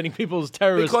motivating people's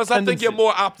terrorist Because I think tendencies. you're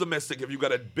more optimistic if you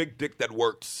got a big dick that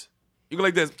works. You go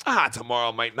like this,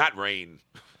 tomorrow might not rain.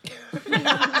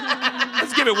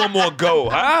 Let's give it one more go,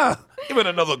 huh? Give it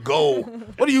another go.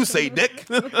 What do you say, Dick?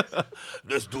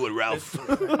 Let's do it, Ralph.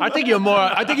 I think you're more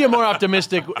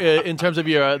optimistic in terms of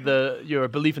your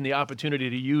belief in the opportunity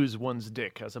to use one's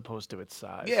dick as opposed to its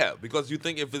size. Yeah, because you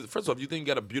think first off, you think you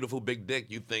got a beautiful big dick,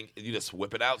 you think you just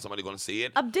whip it out, somebody gonna see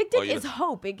it. A big Or dick you is just-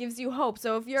 hope. It gives you hope.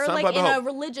 So if you're Something like in about a hope.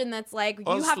 religion that's like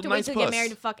Oh, you it's have a to nice wait to get puss. married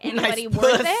to fuck anybody Nice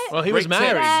worth puss. it. Well, he was Great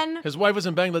married. Then- His wife was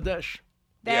in Bangladesh.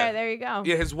 There you go.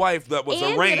 Yeah, his wife that was And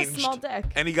he had a arranged, small dick.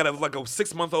 and he got like a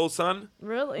 6-month-old son.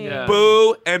 Really? Yeah.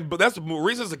 Boo! But that's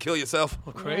reasons to kill yourself.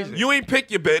 Crazy. You ain't pick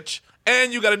your bitch,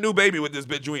 and you got a new baby with this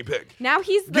bitch you ain't pick. Now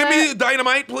he's the Give me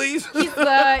dynamite, please. he's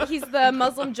the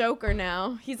Muslim Joker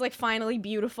now. He's like finally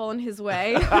beautiful in his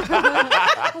way.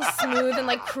 Smooth and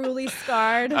like cruelly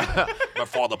scarred. My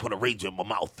father put a razor in my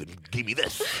mouth and gave me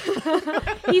this.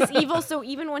 He's evil, so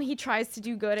even when he tries to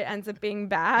do good, it ends up being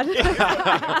bad.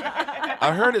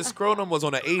 I heard his scrotum was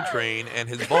on an A train, and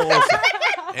his balls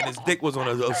and his dick was on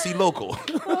a C local.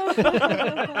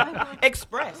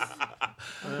 Express.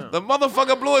 The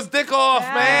motherfucker blew his dick off,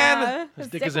 man, His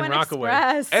dick is in went Rockaway.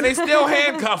 express. and they still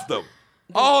handcuffed him.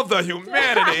 All the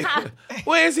humanity.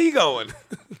 Where's he going?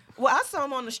 Well, I saw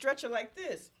him on the stretcher like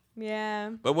this. Yeah.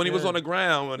 But when he was on the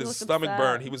ground, when He his looked stomach upset.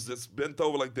 burned, he was just bent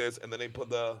over like this, and then they put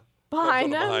the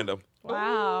Behind him? Behind him.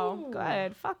 Wow.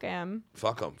 Good. Fuck him.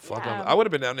 Fuck him. Fuck Yeah. him. I would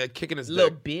have been down there kicking his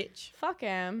Little dick. bitch. Fuck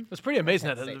him. It's pretty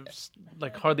amazing that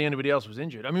like hardly anybody else was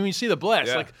injured. I mean, when you see the blast,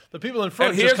 Yeah. like the people in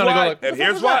front And just here's kind of go why. like, And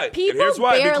here's why. And People here's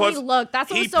why. barely Because look. That's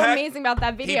what he was so packed- amazing about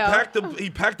that video. He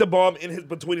packed the bomb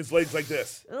between his legs like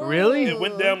this. really? It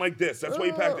went down like this. That's why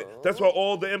he packed it. That's why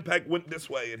all the impact went this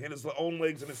way and hit his own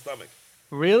legs and his stomach.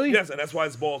 Really? Yes, and that's why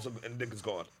his balls and dick is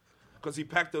gone. Because he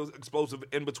packed those explosive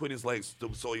in between his legs,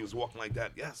 so he was walking like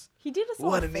that. Yes. He did us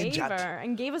all a favor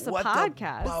and gave us a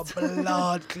podcast.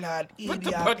 blood clot What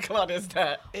the blood clot is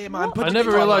that? Hey, man, I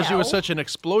never realized you were such an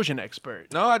explosion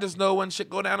expert. No, I just know when shit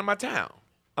go down in my town.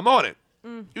 I'm on it.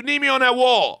 You need me on that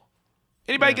wall.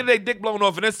 Anybody get their dick blown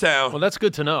off in this town, Well, that's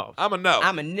good to know. I'm a no.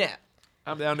 I'm a nep.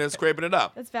 I'm down there scraping it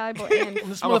up. That's valuable. And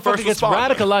This I'm a motherfucker first gets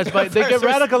responder. radicalized by. They get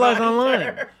radicalized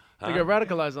online. They get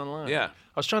radicalized online. Yeah.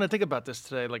 I was trying to think about this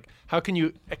today. Like, how can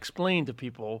you explain to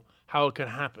people how it could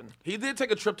happen? He did take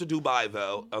a trip to Dubai,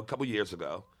 though, a couple years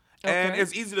ago. And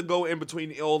it's easy to go in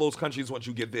between all those countries once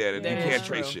you get there, and you can't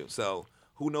trace you. So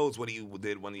who knows what he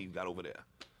did when he got over there.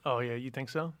 Oh yeah, you think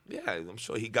so? Yeah, I'm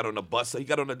sure he got on a bus. He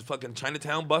got on a fucking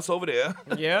Chinatown bus over there.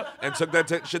 Yep. And took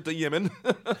that shit to Yemen.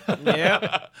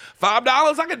 Yep.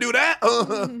 $5, I can do that.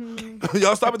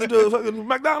 Y'all stop at the fucking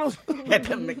McDonald's. At the He did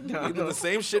the McDonald's.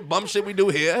 same shit, bum shit we do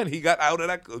here, and he got out of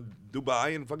that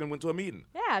Dubai and fucking went to a meeting.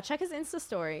 yeah, check his Insta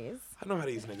stories. I know how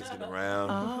these niggas get around.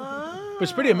 But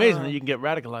it's pretty amazing that you can get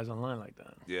radicalized online like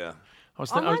that. Yeah. I was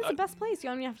thinking, Online's the best place. You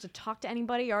don't even have to talk to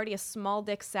anybody. You're already a small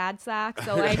dick sad sack.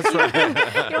 So, like, you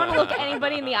don't want to look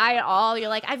anybody in the eye at all. You're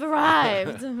like, I've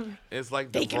arrived. It's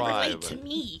like the drive.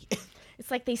 me.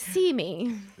 It's like they see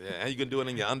me. Yeah, and you can do it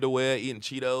in your underwear, eating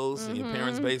Cheetos in your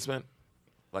parents' basement.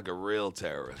 Like a real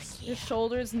terrorist. Your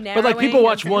shoulders narrowing. but like people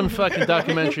watch one fucking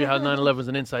documentary how 9/11 is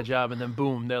an inside job, and then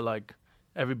boom, they're like,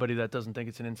 everybody that doesn't think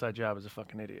it's an inside job is a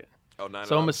fucking idiot. Oh, 9/11.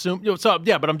 So I'm assuming,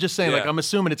 yeah, but I'm just saying, like, Yeah. I'm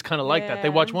assuming it's kind of like that. They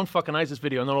Yeah. watch one fucking ISIS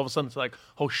video, and then all of a sudden it's like,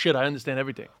 oh shit, I understand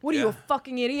everything. What are you, Yeah. a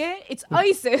fucking idiot? It's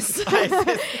ISIS.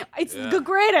 It's the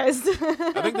greatest.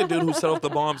 I think the dude who set off the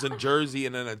bombs in Jersey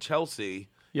and then in Chelsea,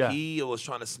 Yeah. he was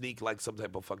trying to sneak like some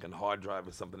type of fucking hard drive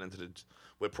or something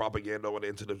with propaganda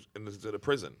into the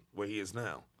prison where he is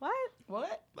now. What?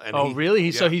 What? And Oh,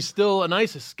 really? So yeah. he's still an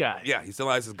ISIS guy. Yeah, he's still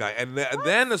an ISIS guy. And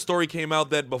then the story came out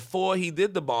that before he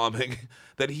did the bombing,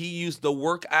 that he used to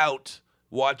work out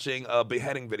watching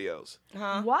beheading videos.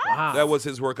 What? Wow. That was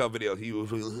his workout video. He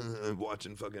was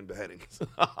watching fucking beheadings.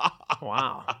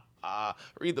 Wow.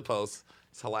 Read the post.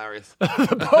 It's hilarious.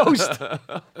 Post.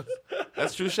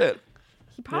 That's true shit.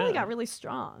 He probably Yeah. got really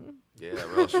strong. Yeah,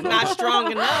 real shit. Not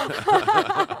strong enough.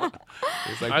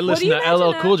 It's like, I listen you to imagine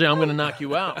LL that? Cool J. I'm gonna knock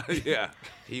you out. yeah,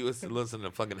 he was listening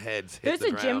to fucking heads. hit There's the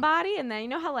a gym ground. body, and then you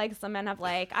know how like some men have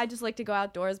like I just like to go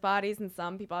outdoors bodies, and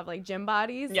some people have like gym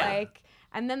bodies. Yeah. Like,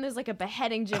 and then there's like a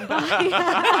beheading gym body,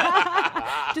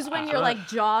 just when your like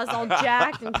jaws all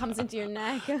jacked and comes into your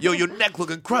neck. Yo, your neck look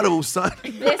incredible, son.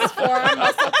 This forearm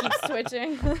muscle keeps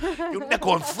switching. Your neck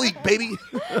on fleek, baby.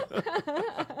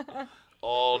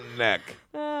 All neck.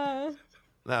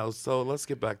 Now, so let's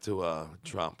get back to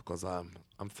Trump because I'm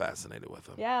fascinated with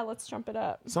him. Yeah, let's trump it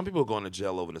up. Some people are going to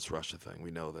jail over this Russia thing.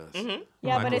 We know this. Yeah,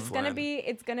 but Michael it's gonna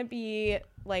Flynn. be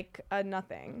like a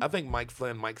nothing. I think Mike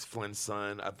Flynn's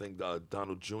son. I think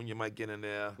Donald Jr. might get in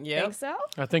there. Yep. Think so?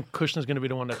 I think Kushner's gonna be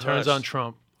the one that turns Kush. on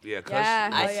Trump. Yeah, Kush. Yeah.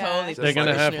 I Oh, yeah. totally They're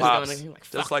gonna have Pops.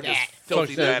 Like, Just like his that.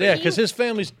 filthy Fuck that. daddy. Yeah, because his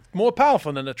family's more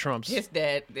powerful than the Trumps. His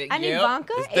dad. And yep.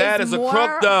 Ivanka His dad is a more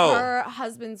crook, though. her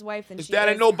husband's wife than His she dad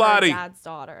is ain't nobody. her dad's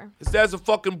daughter. His dad's a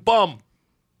fucking bum.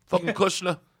 Fucking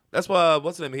Kushner. That's why,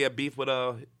 what's his name? He had beef with,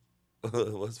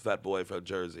 what's fat boy from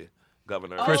Jersey?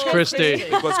 Governor. Chris Christie.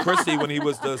 Because Christie, when he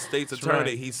was the state's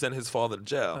attorney, right. he sent his father to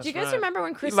jail. Do you guys right. remember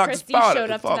when Chris locked Christie his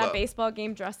showed up to father. that baseball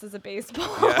game dressed as a baseball?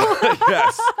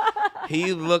 Yes.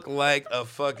 He looked like a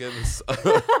fucking...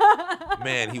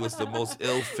 Man, he was the most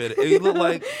ill-fitted. He looked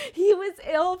like... He was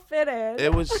ill-fitted.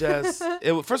 It was just...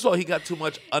 First of all, he got too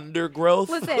much undergrowth.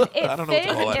 Listen, it I don't know what fit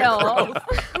to call ill.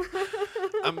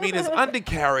 I mean, his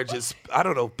undercarriage is, I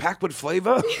don't know, packed with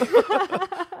flavor?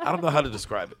 I don't know how to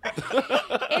describe it.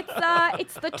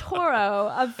 It's the Toro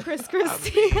of Chris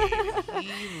Christie.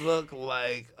 He looked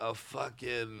like a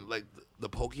fucking, like the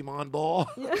Pokemon ball.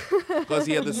 Because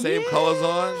he had the same colors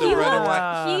on, the red and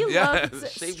white. He Yeah, looked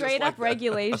shaped just straight like up that.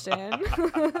 regulation.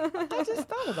 I just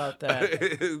thought about that.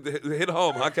 Hit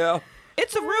home, huh, Cal?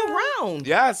 It's a real round.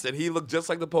 Yes, and he looked just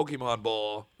like the Pokemon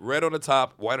ball. Red on the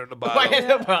top, white on the bottom. Right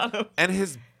at the bottom. And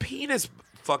his penis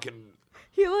fucking...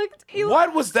 he looked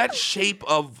What was that shape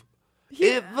of...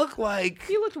 It looked like...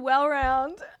 well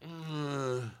round.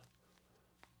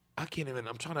 I can't even.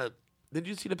 I'm trying to. Did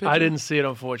you see the picture? I didn't see it,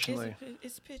 unfortunately.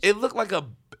 It's a picture. It looked like a.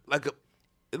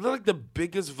 It looked like the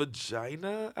biggest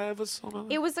vagina I ever saw.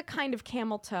 It was a kind of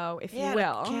camel toe, if Yeah, you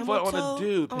will. camel But on toe. a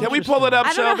dude. Oh, Can we pull it up,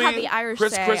 I don't Shelby? know how the Irish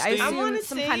Chris say. Christie? I I assume wanna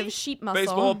some see. kind of sheep muscle.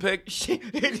 Baseball pick. A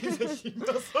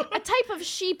type of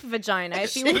sheep vagina,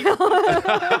 if you will.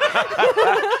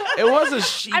 It was a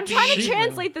sheep. I'm trying to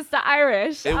translate this to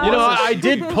Irish. It You know, was a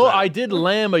I did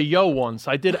lamb a yo once.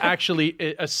 I did actually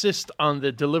assist on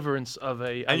the deliverance of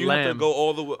a And you lamb. have to go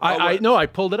all the way. I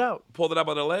pulled it out. Pulled it up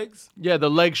by the legs. Yeah, the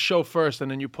legs show first, and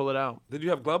then you pull it out. Did you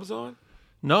have gloves on?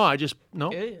 No, I just Ew.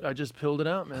 pulled it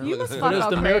out, man. You must It fuck is all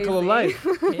the miracle of crazy. life.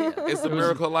 It's the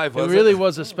miracle of life. It Was really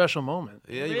was a special moment.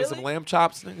 Yeah, you got some Really? lamb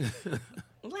chops, nigga.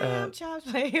 Lamb chops.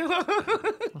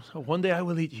 One day I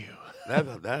will eat you.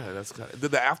 That's kind of,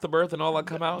 did the afterbirth and all that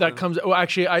come out? That comes. Well,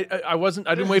 actually, I wasn't.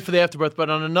 I didn't wait for the afterbirth, but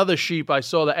on another sheep, I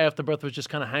saw the afterbirth was just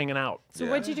kind of hanging out. So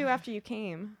what'd you do after you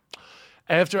came?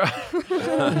 After,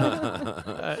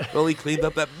 really cleaned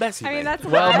up that messy. I mean, that's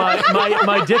well,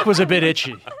 my dick was a bit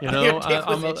itchy. You know,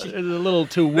 I'm a little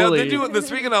too Now, woolly.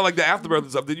 speaking of like the afterbirth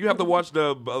and stuff, did you have to watch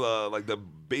the like the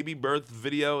baby birth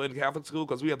video in Catholic school?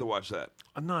 Because we had to watch that.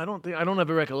 No, I don't have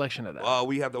a recollection of that. Oh,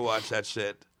 we had to watch that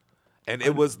shit, and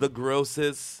it was the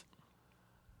grossest.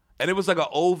 And it was like an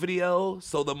old video,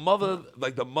 so the mothers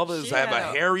She have had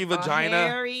a hairy vagina,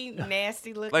 hairy,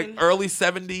 nasty looking. like early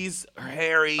 70s,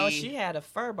 hairy. Oh, she had a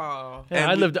fur ball.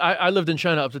 Yeah, and I lived in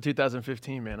China up to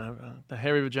 2015, man. The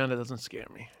hairy vagina doesn't scare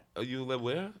me. Oh, you live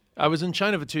where? I was in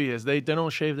China for 2 years. They don't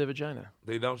shave their vagina.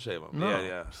 They don't shave them. No.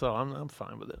 Yeah. So I'm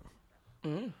fine with it.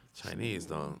 Chinese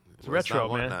don't. It's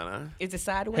retro, man. That, huh? Is it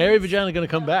sideways? Hairy vagina gonna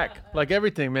come back, like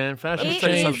everything, man. Fashion It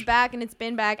change. is back and it's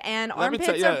been back and Let me armpits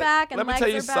tell- are back and Let me legs tell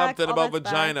you are back. something all about that's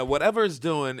vagina. back. Whatever it's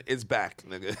doing is back,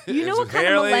 nigga. You know If what it's kind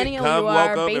of hairy, millennial come, you are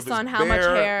welcome. based If it's on how much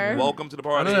bare, hair. Welcome to the I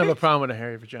party. don't have a problem with a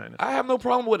hairy vagina. I have no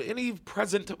problem with any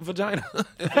present vagina.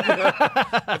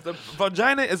 If the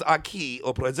vagina is aquí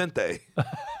or presente,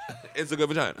 it's a good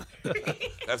vagina.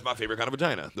 That's my favorite kind of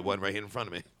vagina, the one right here in front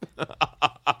of me.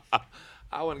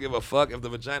 I wouldn't give a fuck if the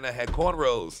vagina had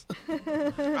cornrows.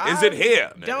 Is it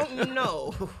here? nigga? Don't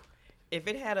know if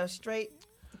it had a straight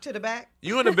to the back.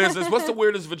 You in the business? What's the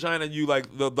weirdest vagina you like?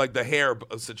 The hair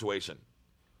situation.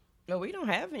 No, we don't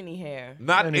have any hair.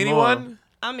 Not Anymore. anyone.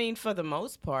 I mean, for the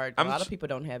most part, a lot of people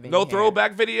don't have any. No hair.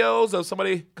 throwback videos of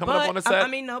somebody coming up on the set. I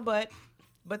mean, no, but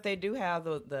they do have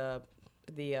the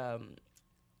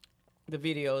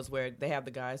videos where they have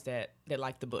the guys that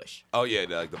like the bush. Oh yeah,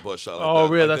 like the bush. Oh,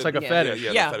 really? That's like a yeah. fetish.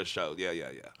 Yeah, Yeah. the fetish show. Yeah.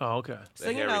 Oh, okay. So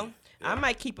you hairy- know, yeah. I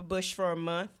might keep a bush for a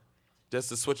month, Just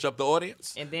to switch up the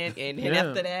audience. and then Yeah.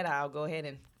 after that, I'll go ahead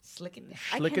and slick it down.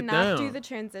 Slick I it cannot down. do the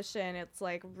transition. It's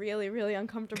like really, really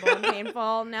uncomfortable and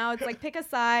painful. Now it's like pick a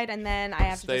side and then I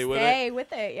have Stay to just with stay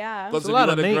with it. Yeah. Plus, a if you lot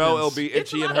let of it grow, it'll maintenance. be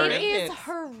It's a itchy and lot of It hurting. is Maintenance.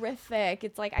 horrific.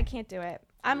 It's like I can't do it.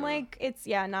 I'm like it's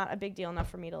not a big deal enough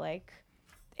for me to like.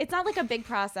 It's not like a big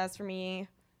process for me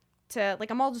to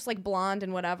like. I'm all just like blonde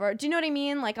and whatever. Do you know what I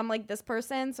mean? Like I'm like this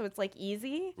person, so it's like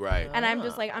easy. Right. And I'm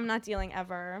just like I'm not dealing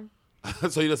ever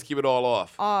So you just keep it all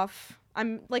off. off.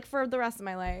 I'm like for the rest of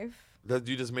my life.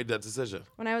 You just made that decision.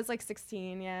 When I was like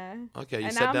 16, yeah. Okay, you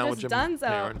And sat now I'm down with just your donezo.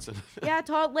 parents. And Yeah,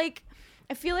 like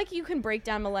I feel like you can break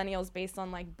down millennials based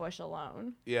on like Bush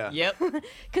alone. yeah. Yep.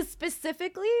 Because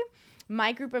specifically,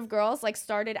 my group of girls like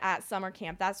started at summer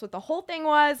camp. That's what the whole thing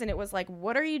was, and it was like,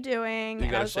 "What are you doing?" You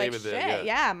and gotta I was like, shave it "Shit, there,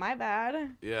 yeah, my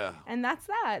bad." Yeah. And that's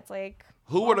that. It's like.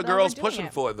 Who well, were the then we're girls doing pushing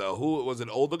it. for though? Who was it?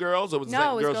 Older girls or was it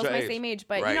No, it was girls girls your my age? same age,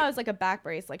 but Right. you know, it was like a back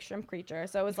brace, like shrimp creature.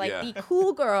 So it was like Yeah. the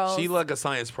cool girls. She like a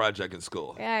science project in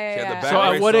school. Yeah, She had the yeah. back So at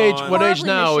brace what age? on. What age Horribly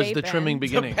now is the misshapen. trimming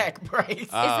beginning? Back brace. Is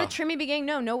the trimming beginning?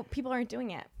 No, people aren't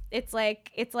doing it. It's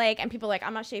like, and people are like,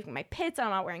 I'm not shaving my pits, I'm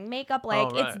not wearing makeup. Like,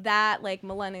 Oh, right. it's that, like,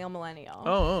 millennial.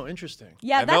 Oh, interesting.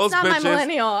 Yeah, And that's those not my bitches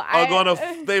millennial.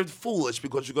 are they're foolish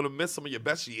because you're gonna miss some of your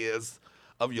best years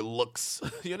of your looks.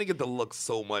 You only get to look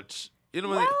so much. You know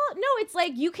what I Well, mean? no, it's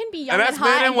like you can be young And and, that's hot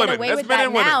men and and women. get away That's with men that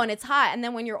and women. now, and it's hot. And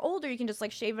then when you're older, you can just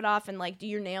like shave it off and like do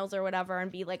your nails or whatever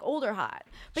and be like older hot.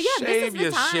 But yeah, Shave this is the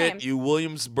your time. shit, you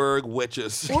Williamsburg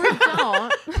witches. Or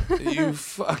don't. You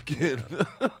fucking.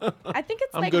 I think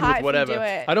it's I'm like good hot with whatever. if you do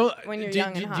it I don't. when you're do,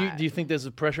 young do, and do, hot. do you think there's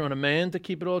a pressure on a man to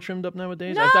keep it all trimmed up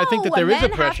nowadays? No, I think that there is a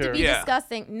men pressure. have to be Yeah.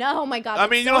 disgusting. No, my God. I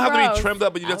mean, you don't have to be trimmed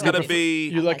up, but you just gotta like it. be.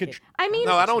 You like like it? it. I mean,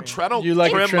 No, I don't. I don't You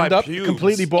like trim it trimmed my up, pubes.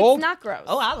 completely it's bald? not gross.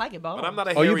 Oh, I like it, bald. But I'm not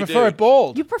a Oh, hairy you prefer dude. it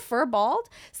bald? You prefer bald?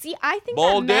 See, I think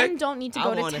Bald that men dick? don't need to I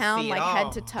go to wanna town see it like all.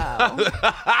 head to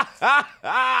toe.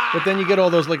 But then you get all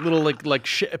those like little like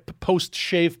post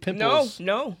shave No, pimples.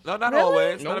 no. No, not Really?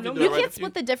 always. No, Not if no, you no. do You it right. can't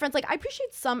split the difference. Like, I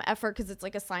appreciate some effort because it's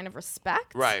like a sign of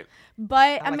respect. Right.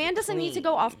 But a like man it doesn't need to clean.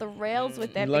 go off the rails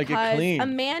with it like it because clean. a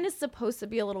man is supposed to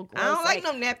be a little gross. I don't like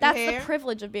no nappy That's hair. the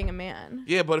privilege of being a man.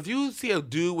 Yeah, but if you see a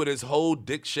dude with his whole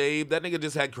dick shaved, that nigga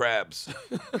just had crabs.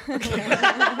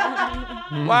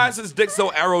 Why is his dick so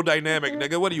aerodynamic,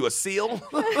 nigga? What are you, a seal?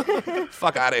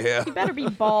 Fuck out of here. You better be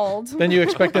bald. Then you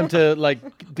expect them to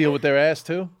like deal with their ass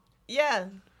too. Yeah.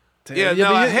 Yeah, but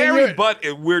no, a you- hairy you're- butt,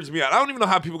 it weirds me out. I don't even know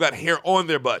how people got hair on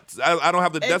their butts. I don't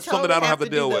have the. They That's something I don't totally have to have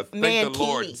to deal do with. the Thank the mankini.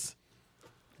 Lords.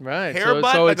 Right. Hair so,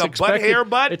 butt? so Like it's a butt expected, hair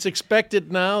butt? It's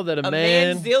expected now that a A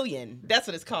man. manzillion. That's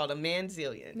what it's called. A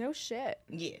manzillion. No shit.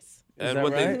 Yes. And that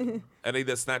what right? and they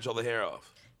just snatch all the hair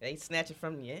off. They snatch it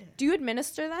from you. Do you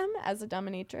administer them as a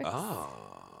dominatrix? Oh,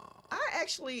 I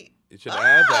actually. you should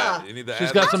add that. You need to She's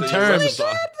add got that some to your terms.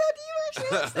 repertoire. Glad that you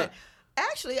actually asked that.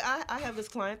 Actually, I have this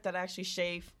client that actually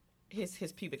shave his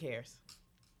pubic hairs.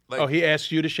 Like, Oh, he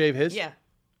asks you to shave his. Yeah,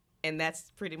 and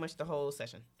that's pretty much the whole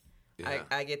session. Yeah.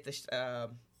 I get the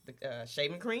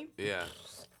shaving cream, Yeah.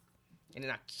 and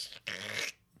then I.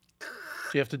 Do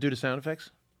you have to do the sound effects?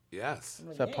 Yes.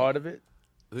 Is that part of it?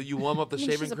 Do you warm up the I mean,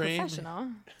 shaving she's a cream? professional.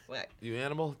 What? You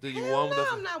animal? Do you Hell warm no,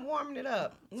 the? I'm not warming it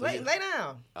up. Lay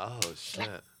down. Oh shit.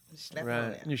 Slap on Right.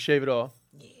 there. And you shave it off.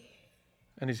 Yeah.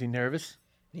 And is he nervous?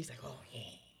 And he's like, oh yeah.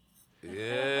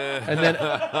 Yeah.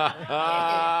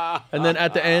 And then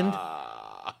at the end,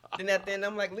 Then at the end,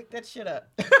 I'm like, lick that shit up.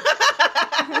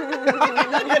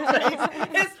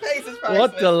 His face is priceless.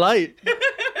 what delight!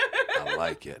 I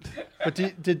like it. But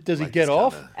does he Like get it's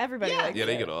off? kinda- Everybody Yeah. likes Yeah,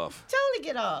 they it. get off. Totally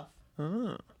get off.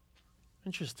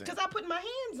 Interesting. Because I put my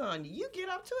hands on you. You get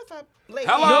off too if I lay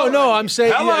Hello? hands No, on no, you. I'm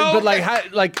saying, Hello? but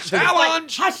like, like,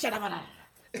 Challenge.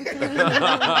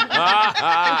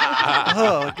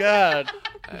 oh God,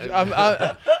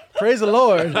 praise the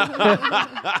Lord,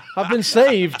 I've been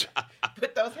saved.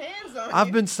 Put those hands on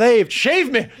I've been saved.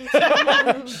 Shave me,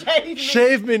 Shave me.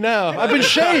 shave me now. I've been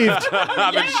shaved.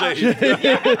 I've been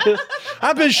shaved.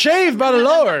 I've been shaved by the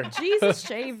Lord. Jesus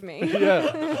shave me.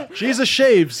 Yeah, Jesus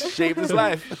shaves. Shaved his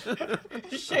life.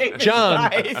 Shave his John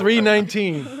life.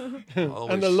 3:19,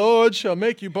 Holy and the shit. Lord shall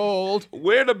make you bold.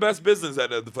 Where the best business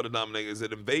at for the nominating? Is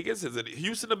it in Vegas? Is it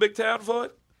Houston, a big town for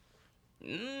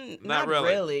it? Not really.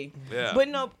 really. Yeah. But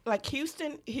no, like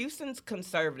Houston's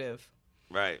conservative.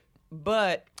 Right.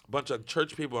 But Bunch of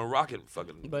church people and rocket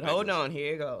fucking. But hold on,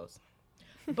 here it goes.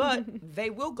 But they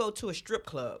will go to a strip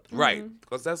club. Right.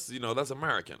 Because that's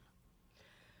American.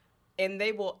 And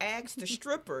they will ask the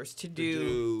strippers to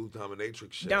do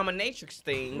dominatrix shit. dominatrix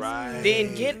things. Right.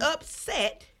 Then get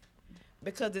upset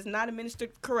because it's not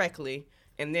administered correctly.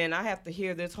 And then I have to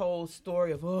hear this whole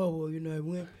story of, oh, well, I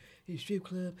went to a strip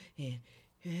club and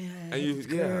this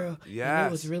girl, and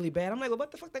it was really bad. I'm like, well,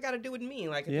 what the fuck that got to do with me?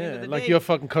 Like, at the end of Yeah, the like day, your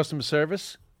fucking customer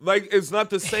service. Like, it's not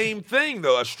the same thing,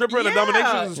 though. A stripper and a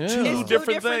dominatrix is Yeah. two It's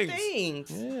different different things.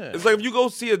 things. Yeah. It's like if you go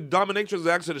see a dominatrix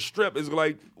actually strip, it's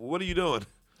like, what are you doing?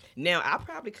 Now, I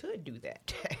probably could do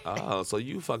that. Oh, so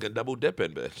you fucking double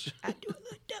dipping, bitch. I do a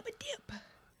little double dip.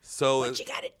 So, But you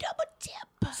got to double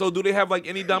dip. so do they have like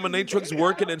any dominatrix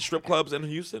working in strip clubs in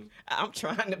Houston? I'm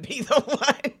trying to be the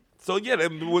one. So yeah, to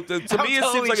I'm me it seems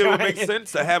totally like it would make trying.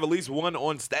 sense to have at least one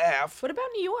on staff. What about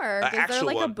New York? Is there actual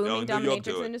like a one. booming No, New York dominatrix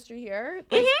do it. industry here?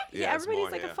 Yeah, Yeah, it's everybody's more,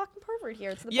 like yeah. a fucking pervert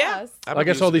here. It's the Yeah. best. I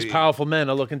guess all used to these be- powerful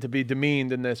men are looking to be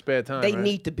demeaned in their spare time. They right?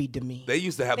 need to be demeaned. They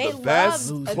used to have They the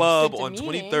best loved a club good on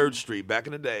demeaning. 23rd Street back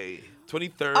in the day.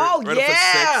 23rd. Oh, right yeah.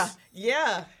 Up for 6.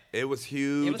 Yeah. It was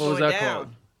huge. It was What was going that down.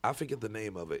 called? I forget the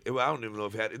name of it. I don't even know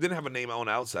if it didn't have a name on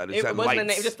the outside. It, It just had wasn't lights.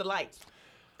 the name, just the lights.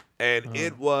 And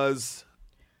it was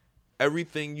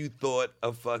everything you thought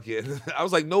of fucking. I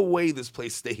was like, no way this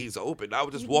place stays open. I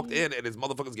just walked in and this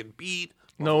motherfucker's getting beat.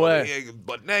 No motherfucker way. here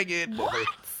Butt naked. motherfucker-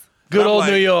 Good I'm old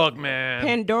like, New York, man.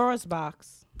 Pandora's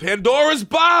box. Pandora's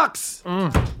box.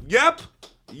 Mm. Yep.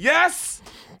 Yes.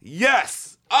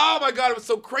 Yes. Oh my God, it was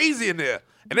so crazy in there.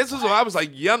 And this was when I was like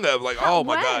younger. Like, oh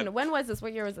my God. When was this?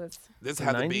 What year was this? This The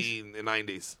had to 90s? be in the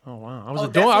 90s. Oh wow, I was Oh, a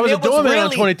that's I when was a it was doorman on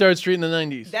really- 23rd Street in the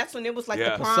 90s. That's when it was like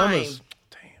Yeah. the The prime. Summers.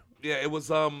 Yeah, it was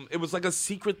like a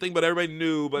secret thing, but everybody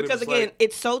knew. But Because it was again, like,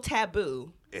 it's so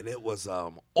taboo. and it was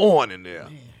on in there,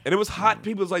 and it was hot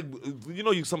people. It's like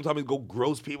you sometimes go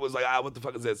gross people. It's like what the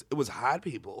fuck is this? It was hot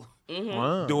people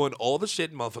Wow. doing all the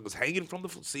shit, motherfuckers hanging from the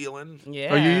ceiling. Yeah.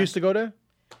 Oh, you used to go there?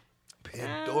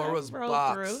 Pandora's rolled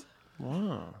box. through.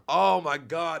 Wow. Oh my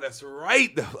God, that's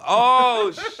right.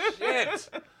 Oh shit.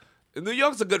 New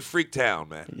York's a good freak town,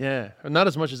 man. Yeah, not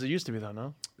as much as it used to be, though.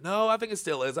 No. No, I think it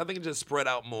still is. I think it just spread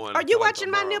out more. Are you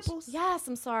watching my nipples? Yes,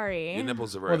 I'm sorry. Your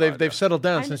nipples are very. Well, hard they've now. settled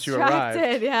down I'm since you arrived.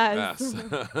 distracted, yes.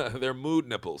 Yes, they're mood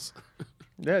nipples.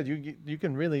 Yeah, you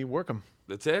can really work them.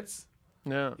 The tits.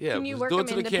 Yeah. Yeah, Can you just work do it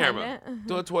them to the camera. independent?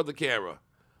 Do it toward the camera.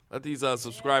 Let these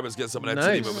subscribers get some of that Nice.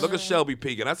 titty movement. Look at Shelby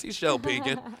peeking. I see Shell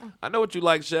peeking. I know what you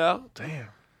like, Shell. Damn.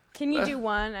 Can you do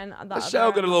one and the other?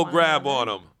 Shell get a and little one grab and on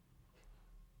the him.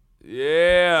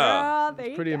 Yeah. other? There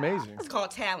you Pretty go. amazing. It's called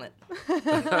talent. You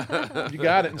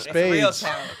got it in It's real spades.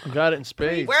 talent. You got it in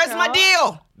spades. Where's my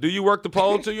deal? Do you work the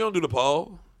pole too? You don't do the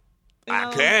pole. I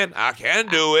No. can. I can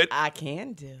do it. I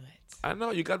can do it. I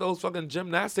know you got those fucking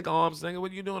gymnastic arms, nigga.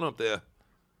 What you doing up there?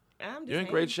 I'm just You're in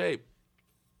saying. great shape.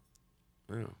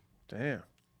 Yeah. Damn.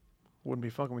 Wouldn't be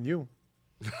fucking with you.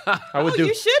 I would do.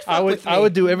 you should fuck with I me.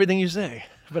 would do everything you say,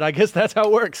 but I guess that's how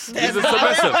it works. He's a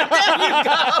submissive.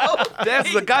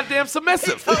 That's a goddamn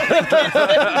submissive.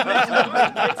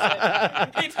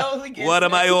 He totally gets What are it.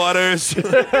 my orders?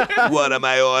 What are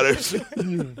my orders?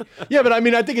 Yeah, but I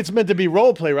mean, I think it's meant to be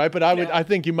role play, right? But I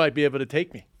think you might be able to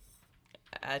take me.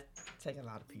 I take a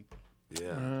lot of people.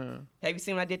 Yeah. Have you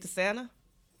seen what I did to Santa?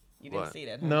 You didn't What? see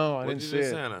that, huh? No, I What didn't did see you do,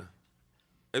 it. Santa?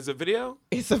 Is it video?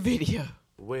 It's a video.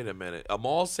 Wait a minute. A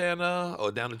mall Santa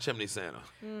or down the chimney Santa?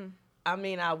 I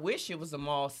mean, I wish it was a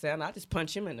mall Santa. I just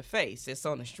punch him in the face. It's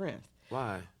on the strength.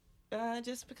 Why?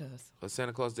 Just because. Or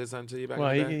Santa Claus did something to you back Well,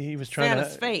 in the day? he was trying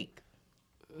Santa's to. fake.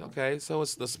 Okay, so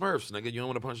it's the Smurfs, nigga. You don't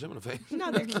want to punch them in the face.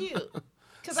 No, they're cute.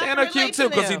 Santa cute too,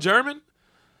 because he German?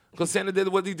 Because Santa did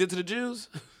what he did to the Jews?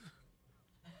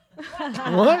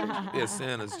 What? Yeah,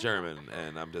 Santa's German,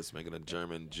 and I'm just making a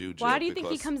German Jew joke. Why do you think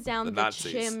he because comes down the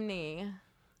Nazis. chimney?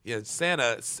 Yeah,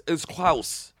 Santa is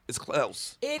Klaus. It's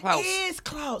Klaus. It Klaus. is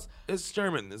Klaus. It's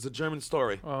German. It's a German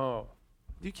story. Oh,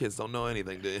 You kids don't know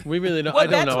anything, do you? we really don't. Well, I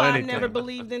don't that's know why anything. I never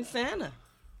believed in Santa.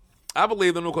 I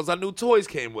believe in him because I knew toys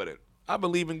came with it. I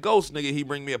believe in ghosts, nigga. He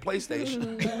bring me a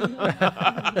PlayStation.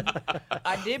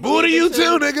 I did Boo to believe you it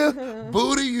too, nigga.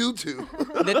 Boo to you too.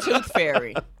 The Tooth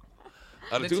Fairy.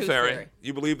 The The tooth Tooth fairy. Fairy.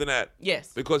 You believed in that?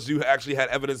 Yes. Because you actually had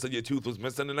evidence that your tooth was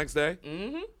missing the next day?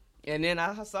 And then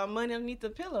I saw money underneath the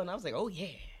pillow, and I was like, oh, yeah,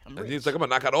 I'm And rich. he's like, I'm going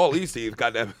to knock out all these teeth,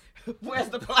 goddamn. Where's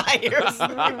the pliers?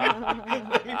 Let me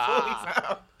pull these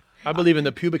out. I believe in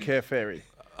the pubic hair fairy.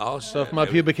 Oh, So if shit. my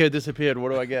pubic hair disappeared,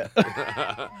 what do I get?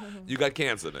 You got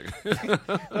cancer,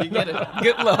 nigga. You get it.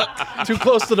 Good luck. Too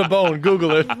close to the bone.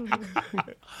 Google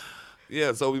it.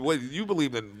 Yeah, so wait, you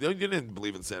believed in, you didn't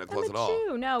believe in Santa Claus I'm at a all.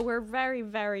 Jew. No, we're very,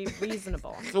 very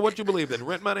reasonable. So what you believed in?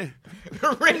 Rent money?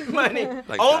 Rent money.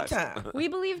 Like On that. time. We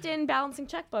believed in balancing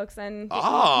checkbooks and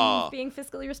Ah. being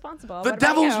fiscally responsible. The What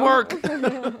about devil's you?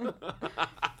 work.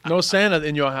 No Santa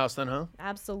in your house then, huh?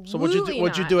 Absolutely. So what'd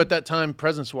you not. do at that time,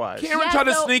 presents wise? Karen Yeah, tried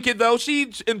to so- sneak it, though.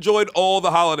 She enjoyed all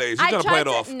the holidays. She's I going to play tried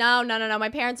it to, off. No. My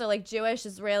parents are like Jewish,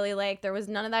 Israeli, like there was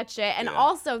none of that shit. And Yeah.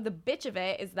 also the bitch of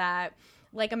it is that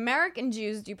like American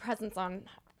Jews do presents on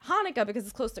Hanukkah because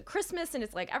it's close to Christmas and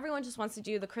it's like everyone just wants to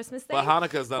do the Christmas thing. But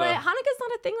Hanukkah's not But a... Hanukkah's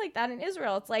not a thing like that in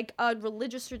Israel. It's like a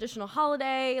religious traditional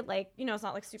holiday. Like, you know, it's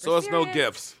not like super So it's no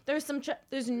serious. gifts.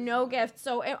 There's no gifts.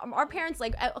 So our parents,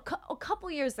 like a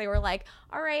couple years, they were like,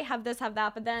 all right, have this, have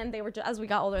that. But then they were, as we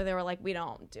got older, they were like, we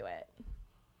don't do it.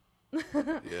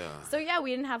 Yeah. So yeah,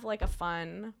 we didn't have like a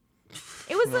fun.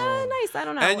 It was nice. I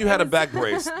don't know. And you It had a was- back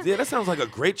brace. Yeah, that sounds like a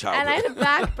great And I childhood. had a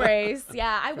back brace.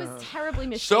 Yeah, I was terribly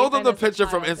misshapen. Show them the as a picture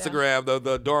from child, yeah. Instagram,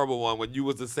 the adorable one, when you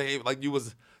was the same, like you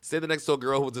was standing next to a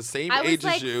girl who was the same I was age as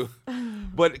like- you,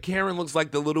 but Karen looks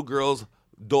like the little girl's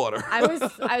daughter. I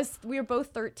was. We were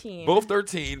both 13. Both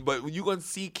 13, but you gonna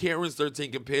see Karen's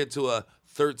 13 compared to a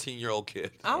 13-year-old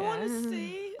kid. I want to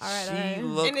see. All right. She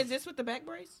And looks is this with the back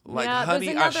brace? like, yeah, honey,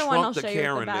 there's I another one I'll shrunk the show you with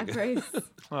Karen. the back nigga. brace.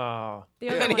 Oh. The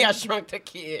other Honey, one. I shrunk the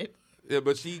kid. Yeah,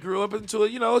 but she grew up into a,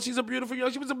 you know, she's a beautiful,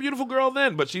 she was a beautiful girl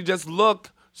then, but she just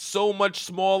looked so much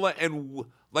smaller and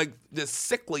like just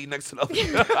sickly next to the.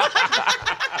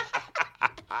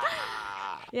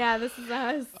 Yeah, this is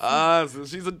us. So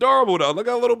she's adorable though. Look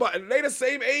at her little butt. And they the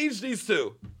same age, these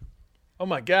two. Oh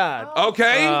my God.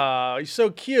 Okay. Oh, you're so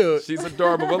cute. She's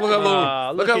adorable. But look at her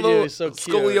little, look look at at her you, little so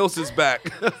cute. scoliosis back.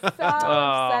 So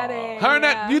upsetting. Her and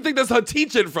that, yeah. you think that's her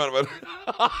teacher in front of her?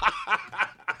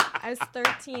 I was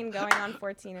 13 going on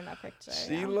 14 in that picture.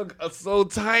 She yeah. look so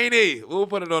tiny. We'll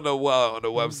put it on the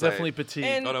website. Definitely petite.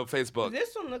 And on Facebook.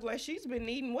 this one looked like she's been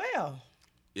eating well.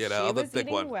 Yeah, the She other was thick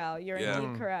eating one. well. You're Yeah.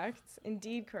 indeed correct.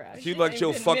 Indeed correct. She like she'll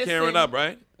Ain't been fuck Karen missing. up,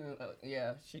 right?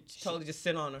 Yeah, she totally just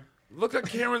sit on her. Look at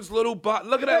Karen's little butt.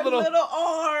 Look at that Her little. little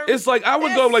arm. It's like I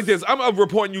would go Yes. like this. I'm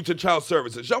reporting you to child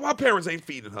services. Yo, our parents ain't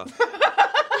feeding her.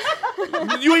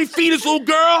 You ain't feed this little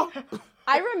girl.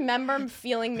 I remember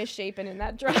feeling misshapen in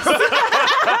that dress.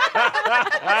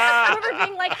 I remember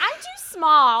being like, I'm too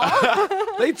small.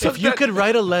 If you could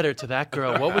write a letter to that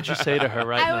girl, what would you say to her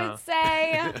right now?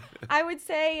 I would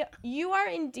say, you are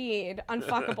indeed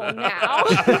unfuckable now.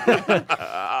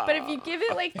 But if you give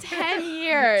it like 10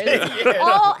 years,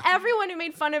 everyone who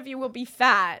made fun of you will be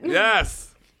fat. Yes.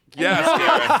 Yes,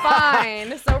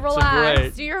 fine. So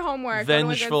relax. Do your homework.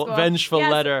 Vengeful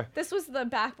letter. This was the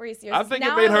back brace years. I think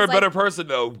it made her a better person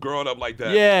though, growing up like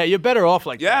that. Yeah, you're better off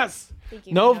like that. Yes.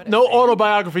 No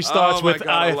autobiography starts with God,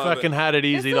 I fucking had it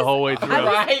easy the whole way through.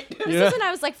 This was when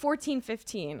I was like 14,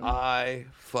 15. I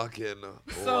fucking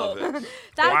love it.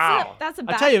 That's a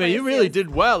bad I tell you, man, you really did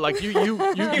well. Like you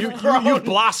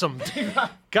blossomed.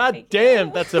 God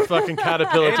damn, that's a fucking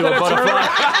caterpillar to a butterfly.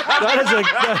 That is a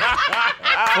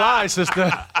fly, sister.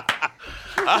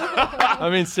 I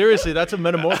mean, seriously, that's a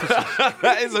metamorphosis.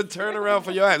 That is a turnaround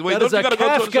for your ass. Wait, That don't is you a gotta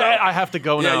go to the show? I have to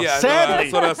go now. Yeah, Sadly.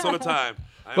 So that's sort of time.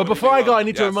 But before I go, I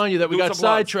need to Yes. remind you that we Do got some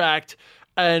plugs. sidetracked.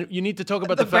 And you need to talk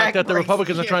about the The fact back that the brace,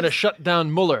 Republicans are trying to shut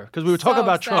down Mueller because we were talking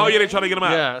about Trump. Oh, yeah, they're trying to get him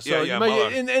out. Yeah, so yeah, you might,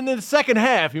 Mueller. in the second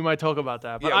half, you might talk about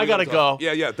that. But Yeah, I we gotta gotta go. talk.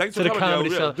 Yeah. Thanks to for the coming, comedy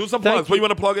yo. show. Do some Thank plugs. What, you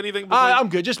want to plug anything? I'm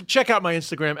good. Just check out my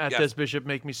Instagram at Yes. DesBishop.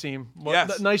 Make me seem.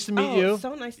 Yes. Nice to meet you.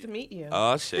 So nice to meet you.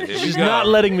 Oh shit! Here She's we go. not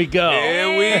letting me go.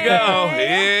 Here we go.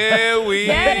 Here we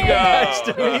Nice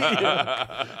to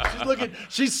go. meet you.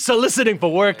 She's soliciting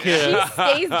for work here.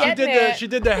 Stays getting it. She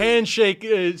did the handshake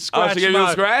scratch. she gave you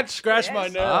a scratch? Scratch my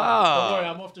nail. Oh. Don't worry,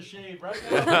 I'm off to shave right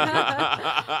now.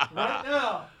 Right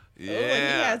now. Yeah. Oh,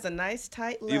 and he has a nice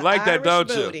tight little You like that, Irish don't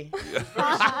you? booty.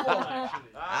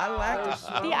 I like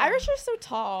it. The Irish are so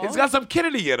tall. He's got some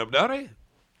Kennedy in him, don't he?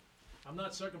 I'm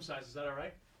not circumcised. Is that all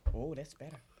right? Oh, that's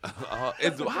better.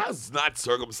 How's not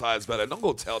circumcised better? Don't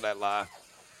go tell that lie.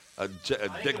 A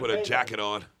dick with a jacket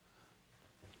on.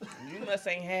 You must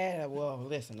ain't had. Well,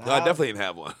 listen. No, I definitely ain't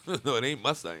have one. No, it ain't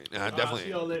Mustang. I definitely See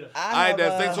you ain't. all later. All right, Des.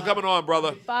 Thanks for coming on,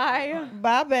 brother. Bye.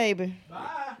 Bye, baby.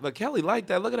 Look, Kelly like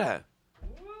that. Look at that.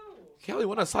 Kelly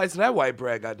want to slice of that white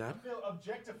bread, goddamn. I feel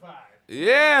objectified.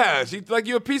 Yeah, she like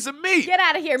you a piece of meat. Get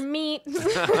out of here, meat.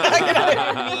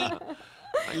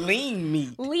 Lean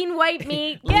meat. Lean white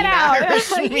meat. Get out.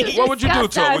 Irish meat. What would you do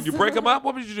Disgust to him? us. Would you break him up?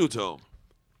 What would you do to him?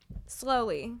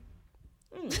 Slowly.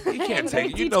 He can't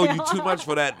take it. You know you too much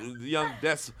for that young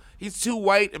Des. He's too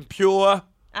white and pure.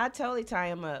 I totally tie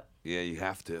him up, Yeah, you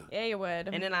have to. Yeah, you would.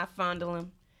 and then I fondle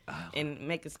him, and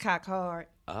make his cock hard,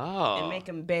 Oh. and make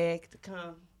him beg to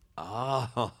come. Oh.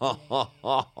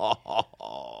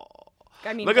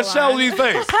 I mean, Look at go on. Shelby's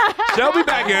face. Shelby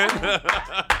back in.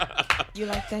 You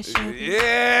like that shit?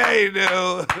 Yeah, you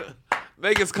do.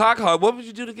 Make his cock hard. What would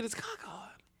you do to get his cock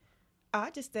hard? I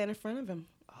just stand in front of him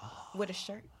with a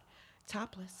shirt,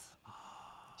 topless,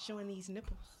 showing these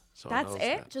nipples. That's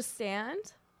it? Just stand?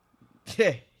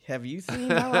 Have you seen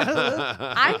how I look?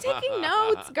 I'm taking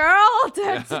notes, girl.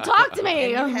 To talk to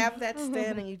me. And you have that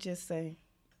stand and you just say,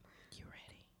 "You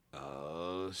ready?"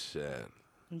 Oh, shit.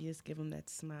 And you just give them that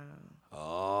smile.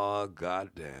 Oh,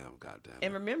 goddamn.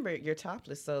 And remember, you're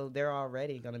topless, so they're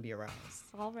already gonna be aroused.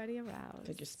 Already aroused.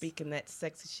 Because you're speaking that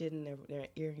sexy shit in their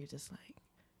ear. You're just like,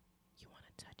 "You want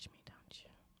to touch me, don't you?"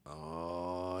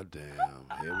 Oh,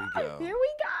 damn. Here we go. Here we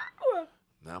go.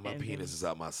 Now my penis is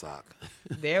out my sock.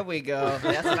 There we go.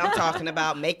 That's what I'm talking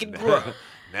about. Make it grow.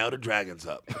 Now the dragon's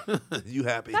up. You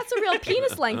happy? That's a real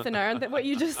penis lengthener, that what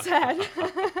you just said.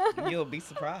 You'll be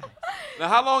surprised. Now,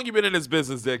 how long you been in this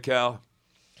business there, Cal?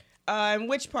 In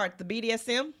which part? The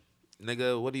BDSM?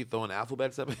 Nigga, what are you throwing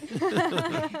alphabets at me?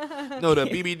 No, the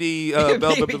BBD,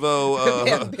 Belle Biv DeVoe,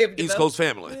 Biv East DeVoe. Coast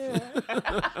family.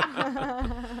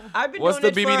 I've been What's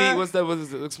the doing BBD? it What's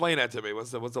that? Explain that to me.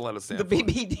 What's the letter stand the for?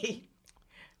 BBD.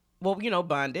 Well, you know,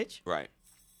 bondage. Right.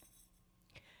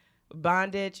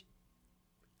 Bondage.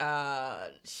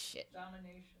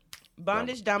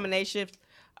 Bondage, domination.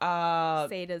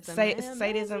 Sadism.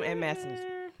 Sadism and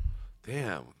masochism.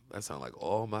 Damn, that sounds like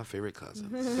all my favorite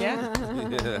cousins. Yeah.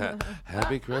 Yeah.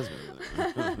 Happy Christmas.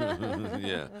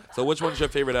 Yeah. So which one's your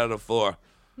favorite out of the four?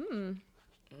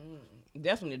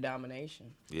 Definitely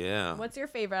domination. Yeah. What's your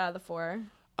favorite out of the four?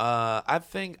 I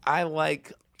think I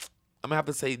like. I'm gonna have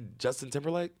to say Justin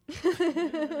Timberlake. Is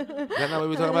that not what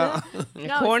we're talking about?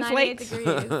 No, Cornflakes? it's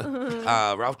 98 degrees.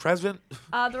 Ralph Tresvant.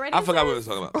 The radio I forgot what we were says-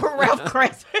 talking about. Ralph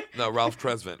Crescent. No, Ralph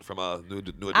Tresvant from New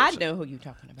Edition. I know who you're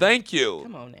talking about. Thank you.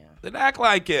 Come on now. Then act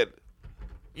like it.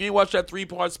 You ain't watch that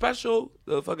 3-part special,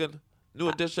 the fucking New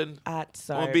Edition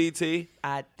Sorry. on BT.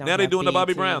 I don't Now they have doing the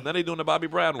Bobby BET. Brown. Now they doing the Bobby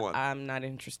Brown one. I'm not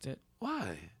interested.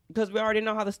 Why? Because we already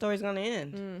know how the story's going to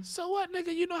end. So what,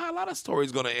 nigga? You know how a lot of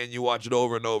stories gonna end. You watch it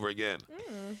over and over again.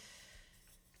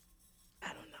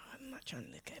 trying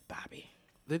to look at Bobby.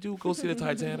 Did you go see the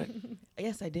Titanic?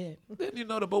 Yes, I did. Didn't you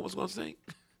know the boat was going to sink?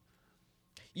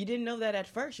 You didn't know that at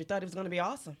first. You thought it was going to be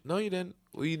awesome. No, you didn't.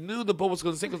 Well, you knew the boat was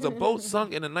going to sink because the boat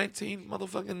sunk in the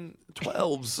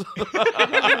 1912s.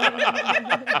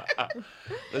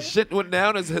 The shit went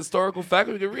down as a historical fact.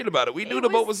 We can read about it. We knew the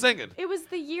boat was sinking. It was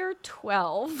the year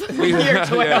 12. Year 12.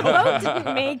 The boat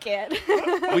didn't make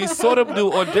it. We saw them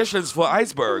do auditions for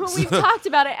icebergs. We've talked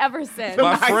about it ever since.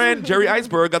 My friend Jerry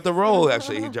Iceberg got the role,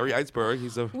 actually. Jerry Iceberg,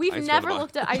 he's a We've iceberg never of mine.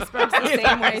 looked at icebergs the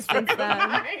same way since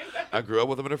then. I grew up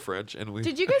with him in the French, and we.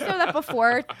 Did you guys know that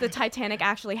before the Titanic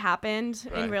actually happened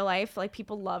Right. in real life, like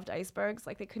people loved icebergs,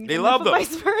 like they couldn't. They get enough loved of them.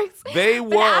 icebergs. They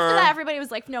But after were- that, everybody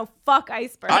was like, "No, fuck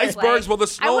icebergs." Icebergs were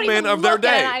the I wouldn't snowmen even of their look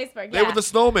at day. an iceberg. They Yeah. were the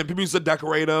snowmen. People used to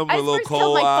decorate them with little Icebergs coal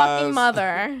killed my eyes. fucking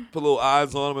mother. Put little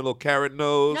eyes on them and little carrot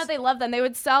nose. No, they loved them. They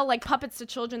would sell like puppets to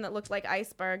children that looked like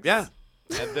icebergs. Yeah.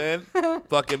 And then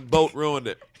fucking boat ruined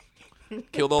it.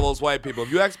 Killed all those white people.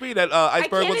 If you ask me, that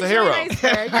iceberg was a hero.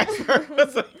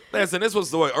 Listen, this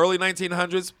was the early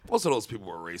 1900s. Most of those people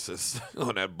were racist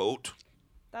on that boat.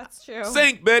 That's true.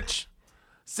 Sink, bitch.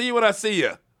 See you when I see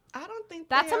you. I don't think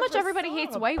That's they how much ever everybody saw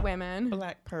hates a white women.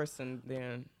 black person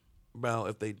then. Well,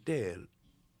 if they did,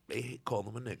 they call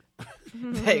them a nigga.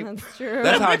 That's true.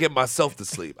 That's how I get myself to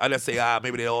sleep. I just say,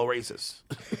 maybe they're all racist.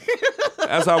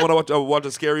 That's how when I watch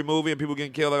a scary movie and people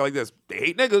getting killed, I go like this. They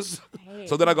hate niggas.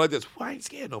 So then I go like this. Well, I ain't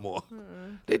scared no more.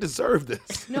 They deserve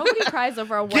this. Nobody cries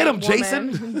over a white Get 'em, woman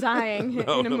Jason. dying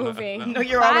No, in a no, no, movie. no. No,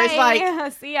 you're always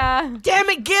like, see ya. damn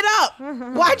it, get up.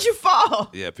 Why'd you fall?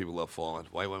 Yeah, people love falling.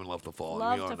 White women love to fall.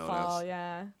 Love we all to know fall, this.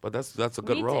 yeah. But that's a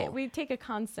good role. We take a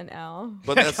constant L.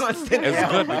 But it's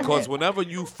good because whenever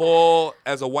you fall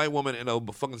as a white woman in a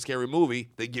fucking scary movie,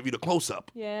 they give you the close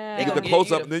up. Yeah. You get the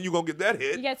close up, and then you're gonna get that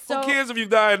hit. You get so- Who cares if you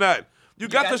die or not? You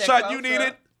got the that shot you close-up?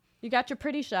 needed. You got your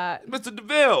pretty shot. Mr.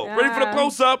 DeVille, ready for the Yeah.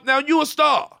 close up. Now you a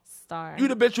star. Star. You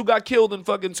the bitch who got killed in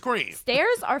fucking Scream.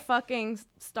 Stairs are fucking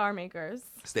star makers.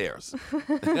 Stairs.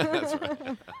 That's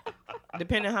right.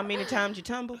 Depending on how many times you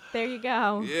tumble. There you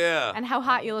go. Yeah. And how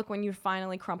hot you look when you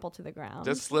finally crumple to the ground.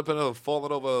 Just slipping or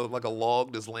falling over like a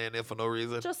log, just laying there for no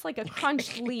reason. Just like a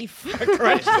crunched leaf.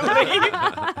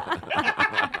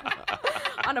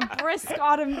 On a brisk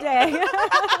autumn day.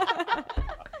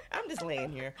 I'm just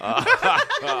laying here.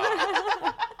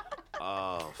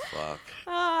 Oh fuck.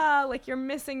 Like you're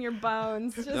missing your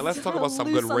bones. Just Now let's talk about some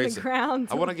loose good on the racism. ground.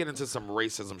 I want to get into some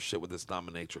racism shit with this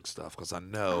dominatrix stuff because I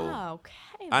know, Oh,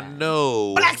 okay. I then.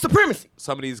 know Black supremacy.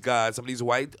 some of these guys, some of these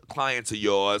white clients of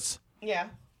yours, Yeah.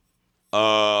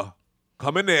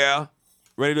 come in there,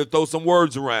 ready to throw some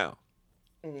words around.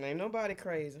 Ain't nobody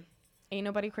crazy. Ain't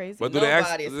nobody crazy. But do they ask?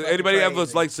 Nobody is Does fucking anybody ever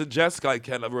crazy. like suggest like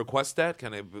can I request that?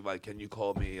 Can they be like, can you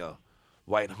call me a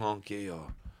white honky or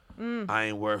I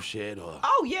ain't worth shit or?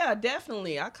 Oh yeah,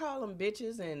 definitely. I call them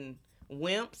bitches and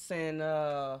wimps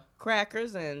and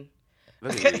crackers and.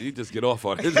 Look at you just get off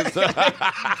on it.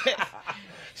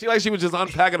 She was just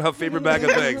unpacking her favorite bag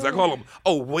of things. I call them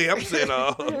wimps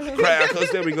and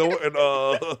crackers. There we go and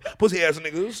pussy ass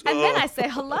niggas. And then I say,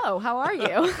 hello, how are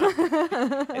you?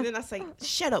 And then I say,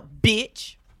 shut up,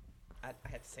 bitch. I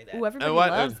had to say that. Ooh, everybody what?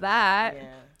 loves that. Yeah.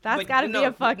 That's But got to no, be a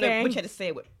no, fucking... but you had to say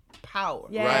it with power.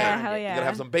 Yeah, right. hell You yeah. gotta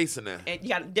have some bass in there. And you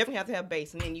gotta definitely have to have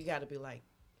bass, and then you gotta be like,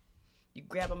 you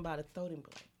grab them by the throat and be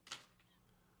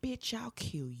like, bitch, I'll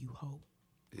kill you, hoe.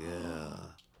 Yeah.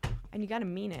 And you got to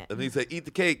mean it. And then he said, "Eat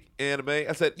the cake, anime."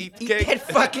 I said, "Eat the Eat cake, that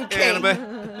fucking cake. anime."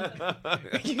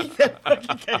 Eat that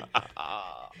fucking cake.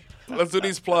 Let's do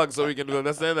these plugs so we can do it.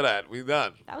 That's the end of that. We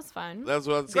done. That was fun. That's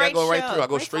what. See, Great I go right show. through. I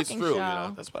go Great straight fucking through. You show.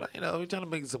 know, that's what we're trying to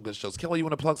make some good shows. Kelly, you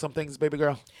want to plug some things, baby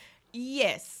girl?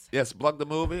 Yes. Yes, plug the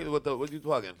movie. What you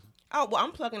plugging? Oh, well,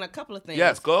 I'm plugging a couple of things.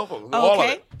 Yes, go for Oh, all of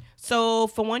okay. it. So,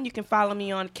 for one, you can follow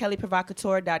me on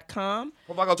kellyprovocateur.com.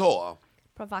 Provocateur.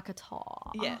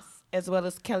 Provocateur. Yes. As well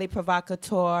as Kelly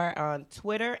Provocateur on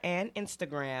Twitter and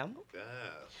Instagram. Yes.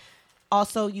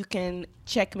 Also, you can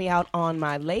check me out on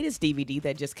my latest DVD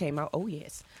that just came out. Oh,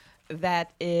 yes.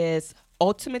 That is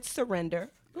Ultimate Surrender,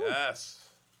 Yes.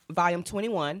 Volume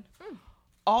 21.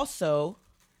 Also,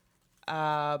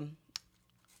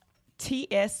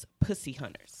 T.S. Pussy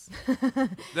Hunters,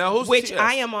 Now who's which TS?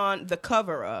 I am on the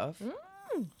cover of.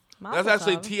 That's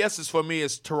actually TS is for me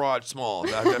is Taraj Small.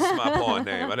 That's my porn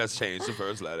name. I just changed the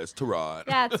first letter. It's Taraj.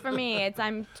 Yeah, it's for me. It's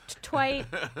I'm Twite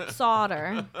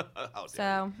Sauter.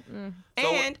 So,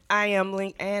 And I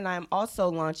am and I'm also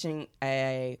launching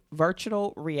a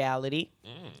virtual reality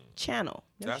channel.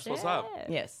 That's what's up.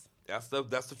 Yes, That's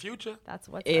the future. That's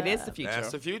what's it up. is the future.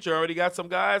 That's the future. I already got some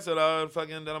guys that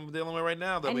I'm dealing with right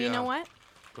now. And you know what?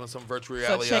 Doing some virtual So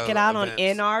reality. check it out on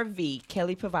events. NRV,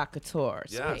 Kelly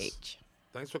Provocateur's Yes. page.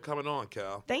 Thanks for coming on,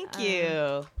 Cal. Thank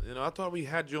you. You know, I thought we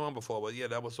had you on before, but yeah,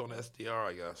 that was on SDR,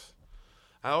 I guess.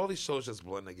 All these shows just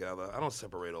blend together. I don't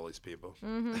separate all these people.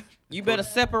 You better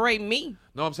separate me.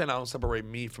 No, I'm saying I don't separate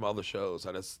me from other shows.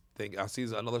 I just think I see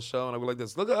another show and I go like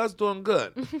this. Look at us doing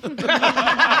good.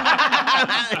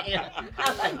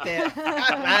 I like that.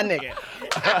 My nigga.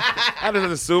 I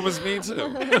just assume it's me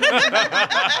too.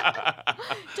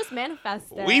 Just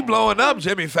manifest it. We blowing up,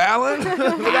 Jimmy Fallon. Look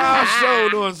at our show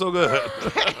doing so good.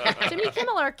 Jimmy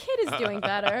Kimmel, our kid is doing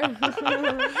better.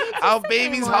 Our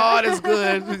baby's heart is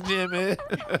good, Jimmy.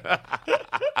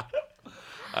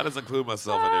 I just include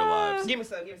myself in their lives. Give me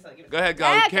some. Go ahead,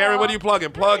 guys. Karen, what are you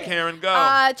plugging? Plug, Karen.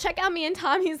 Go. Check out me and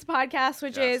Tommy's podcast,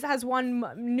 which has won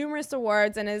numerous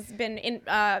awards and has been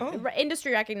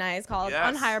industry recognized, called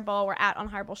Yes. Unhireable. We're at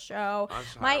Unhireable Show.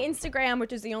 My Instagram,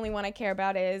 which is the only one I care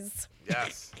about, is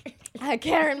Yes.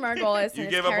 Karen Margolis. You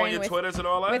and gave it's up on Karen your with, Twitters and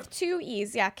all that? with 2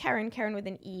 E's. Yeah, Karen with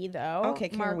an E though. Okay,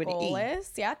 Karen with an E.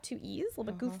 Margolis. Yeah, 2 E's, a little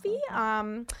bit goofy.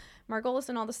 Margolis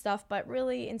and all the stuff, but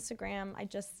really Instagram,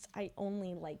 I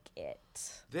only like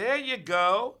it. There you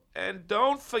go. And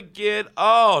don't forget,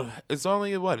 it's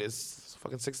only, it's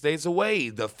fucking 6 days away.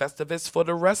 The Festivus for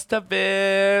the rest of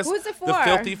us. Who's it for?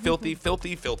 The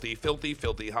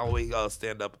filthy Halloween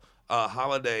stand-up,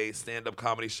 holiday stand-up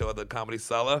comedy show at the Comedy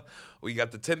Cellar. We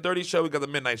got the 10:30 show, we got the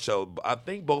midnight show. I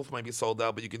think both might be sold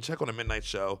out, but you can check on the midnight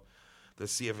show to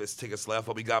see if it's tickets left.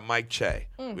 But we got Mike Che.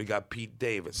 We got Pete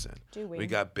Davidson. We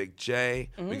got Big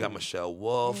J. We got Michelle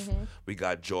Wolf. We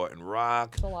got Jordan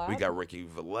Rock. We got Ricky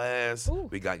Velez.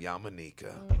 We got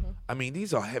Yamanika. I mean,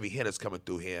 these are heavy hitters coming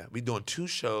through here. We're doing 2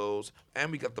 shows,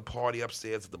 and we got the party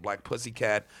upstairs at the Black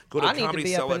Pussycat. Go to I need to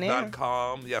be up in there.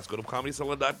 comedycellar.com. Yes, go to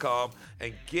comedycellar.com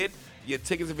and get your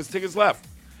tickets if it's tickets left.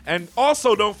 And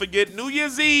also, don't forget New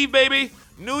Year's Eve, baby.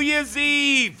 New Year's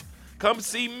Eve. Come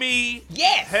see me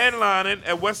headlining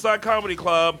at Westside Comedy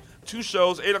Club. 2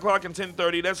 shows, 8 o'clock and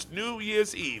 10:30. That's New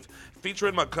Year's Eve.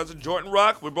 Featuring my cousin Jordan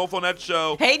Rock. We're both on that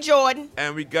show. Hey, Jordan.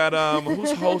 And we got,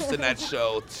 who's hosting that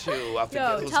show, too? I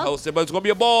forget who's hosting, but it's going to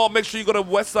be a ball. Make sure you go to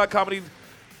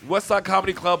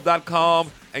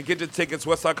WestsideComedyClub.com and get your tickets,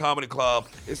 Westside Comedy Club.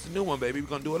 It's the new one, baby. We're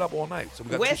going to do it up all night. So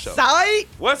we got 2 shows.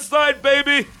 Westside,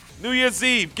 baby. New Year's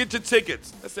Eve. Get your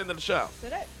tickets. That's the end of the show.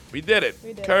 Did it? We did it.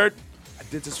 We did Kurt, I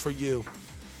did this for you.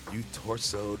 You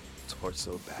torso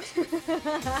bastard.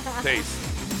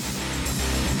 Peace.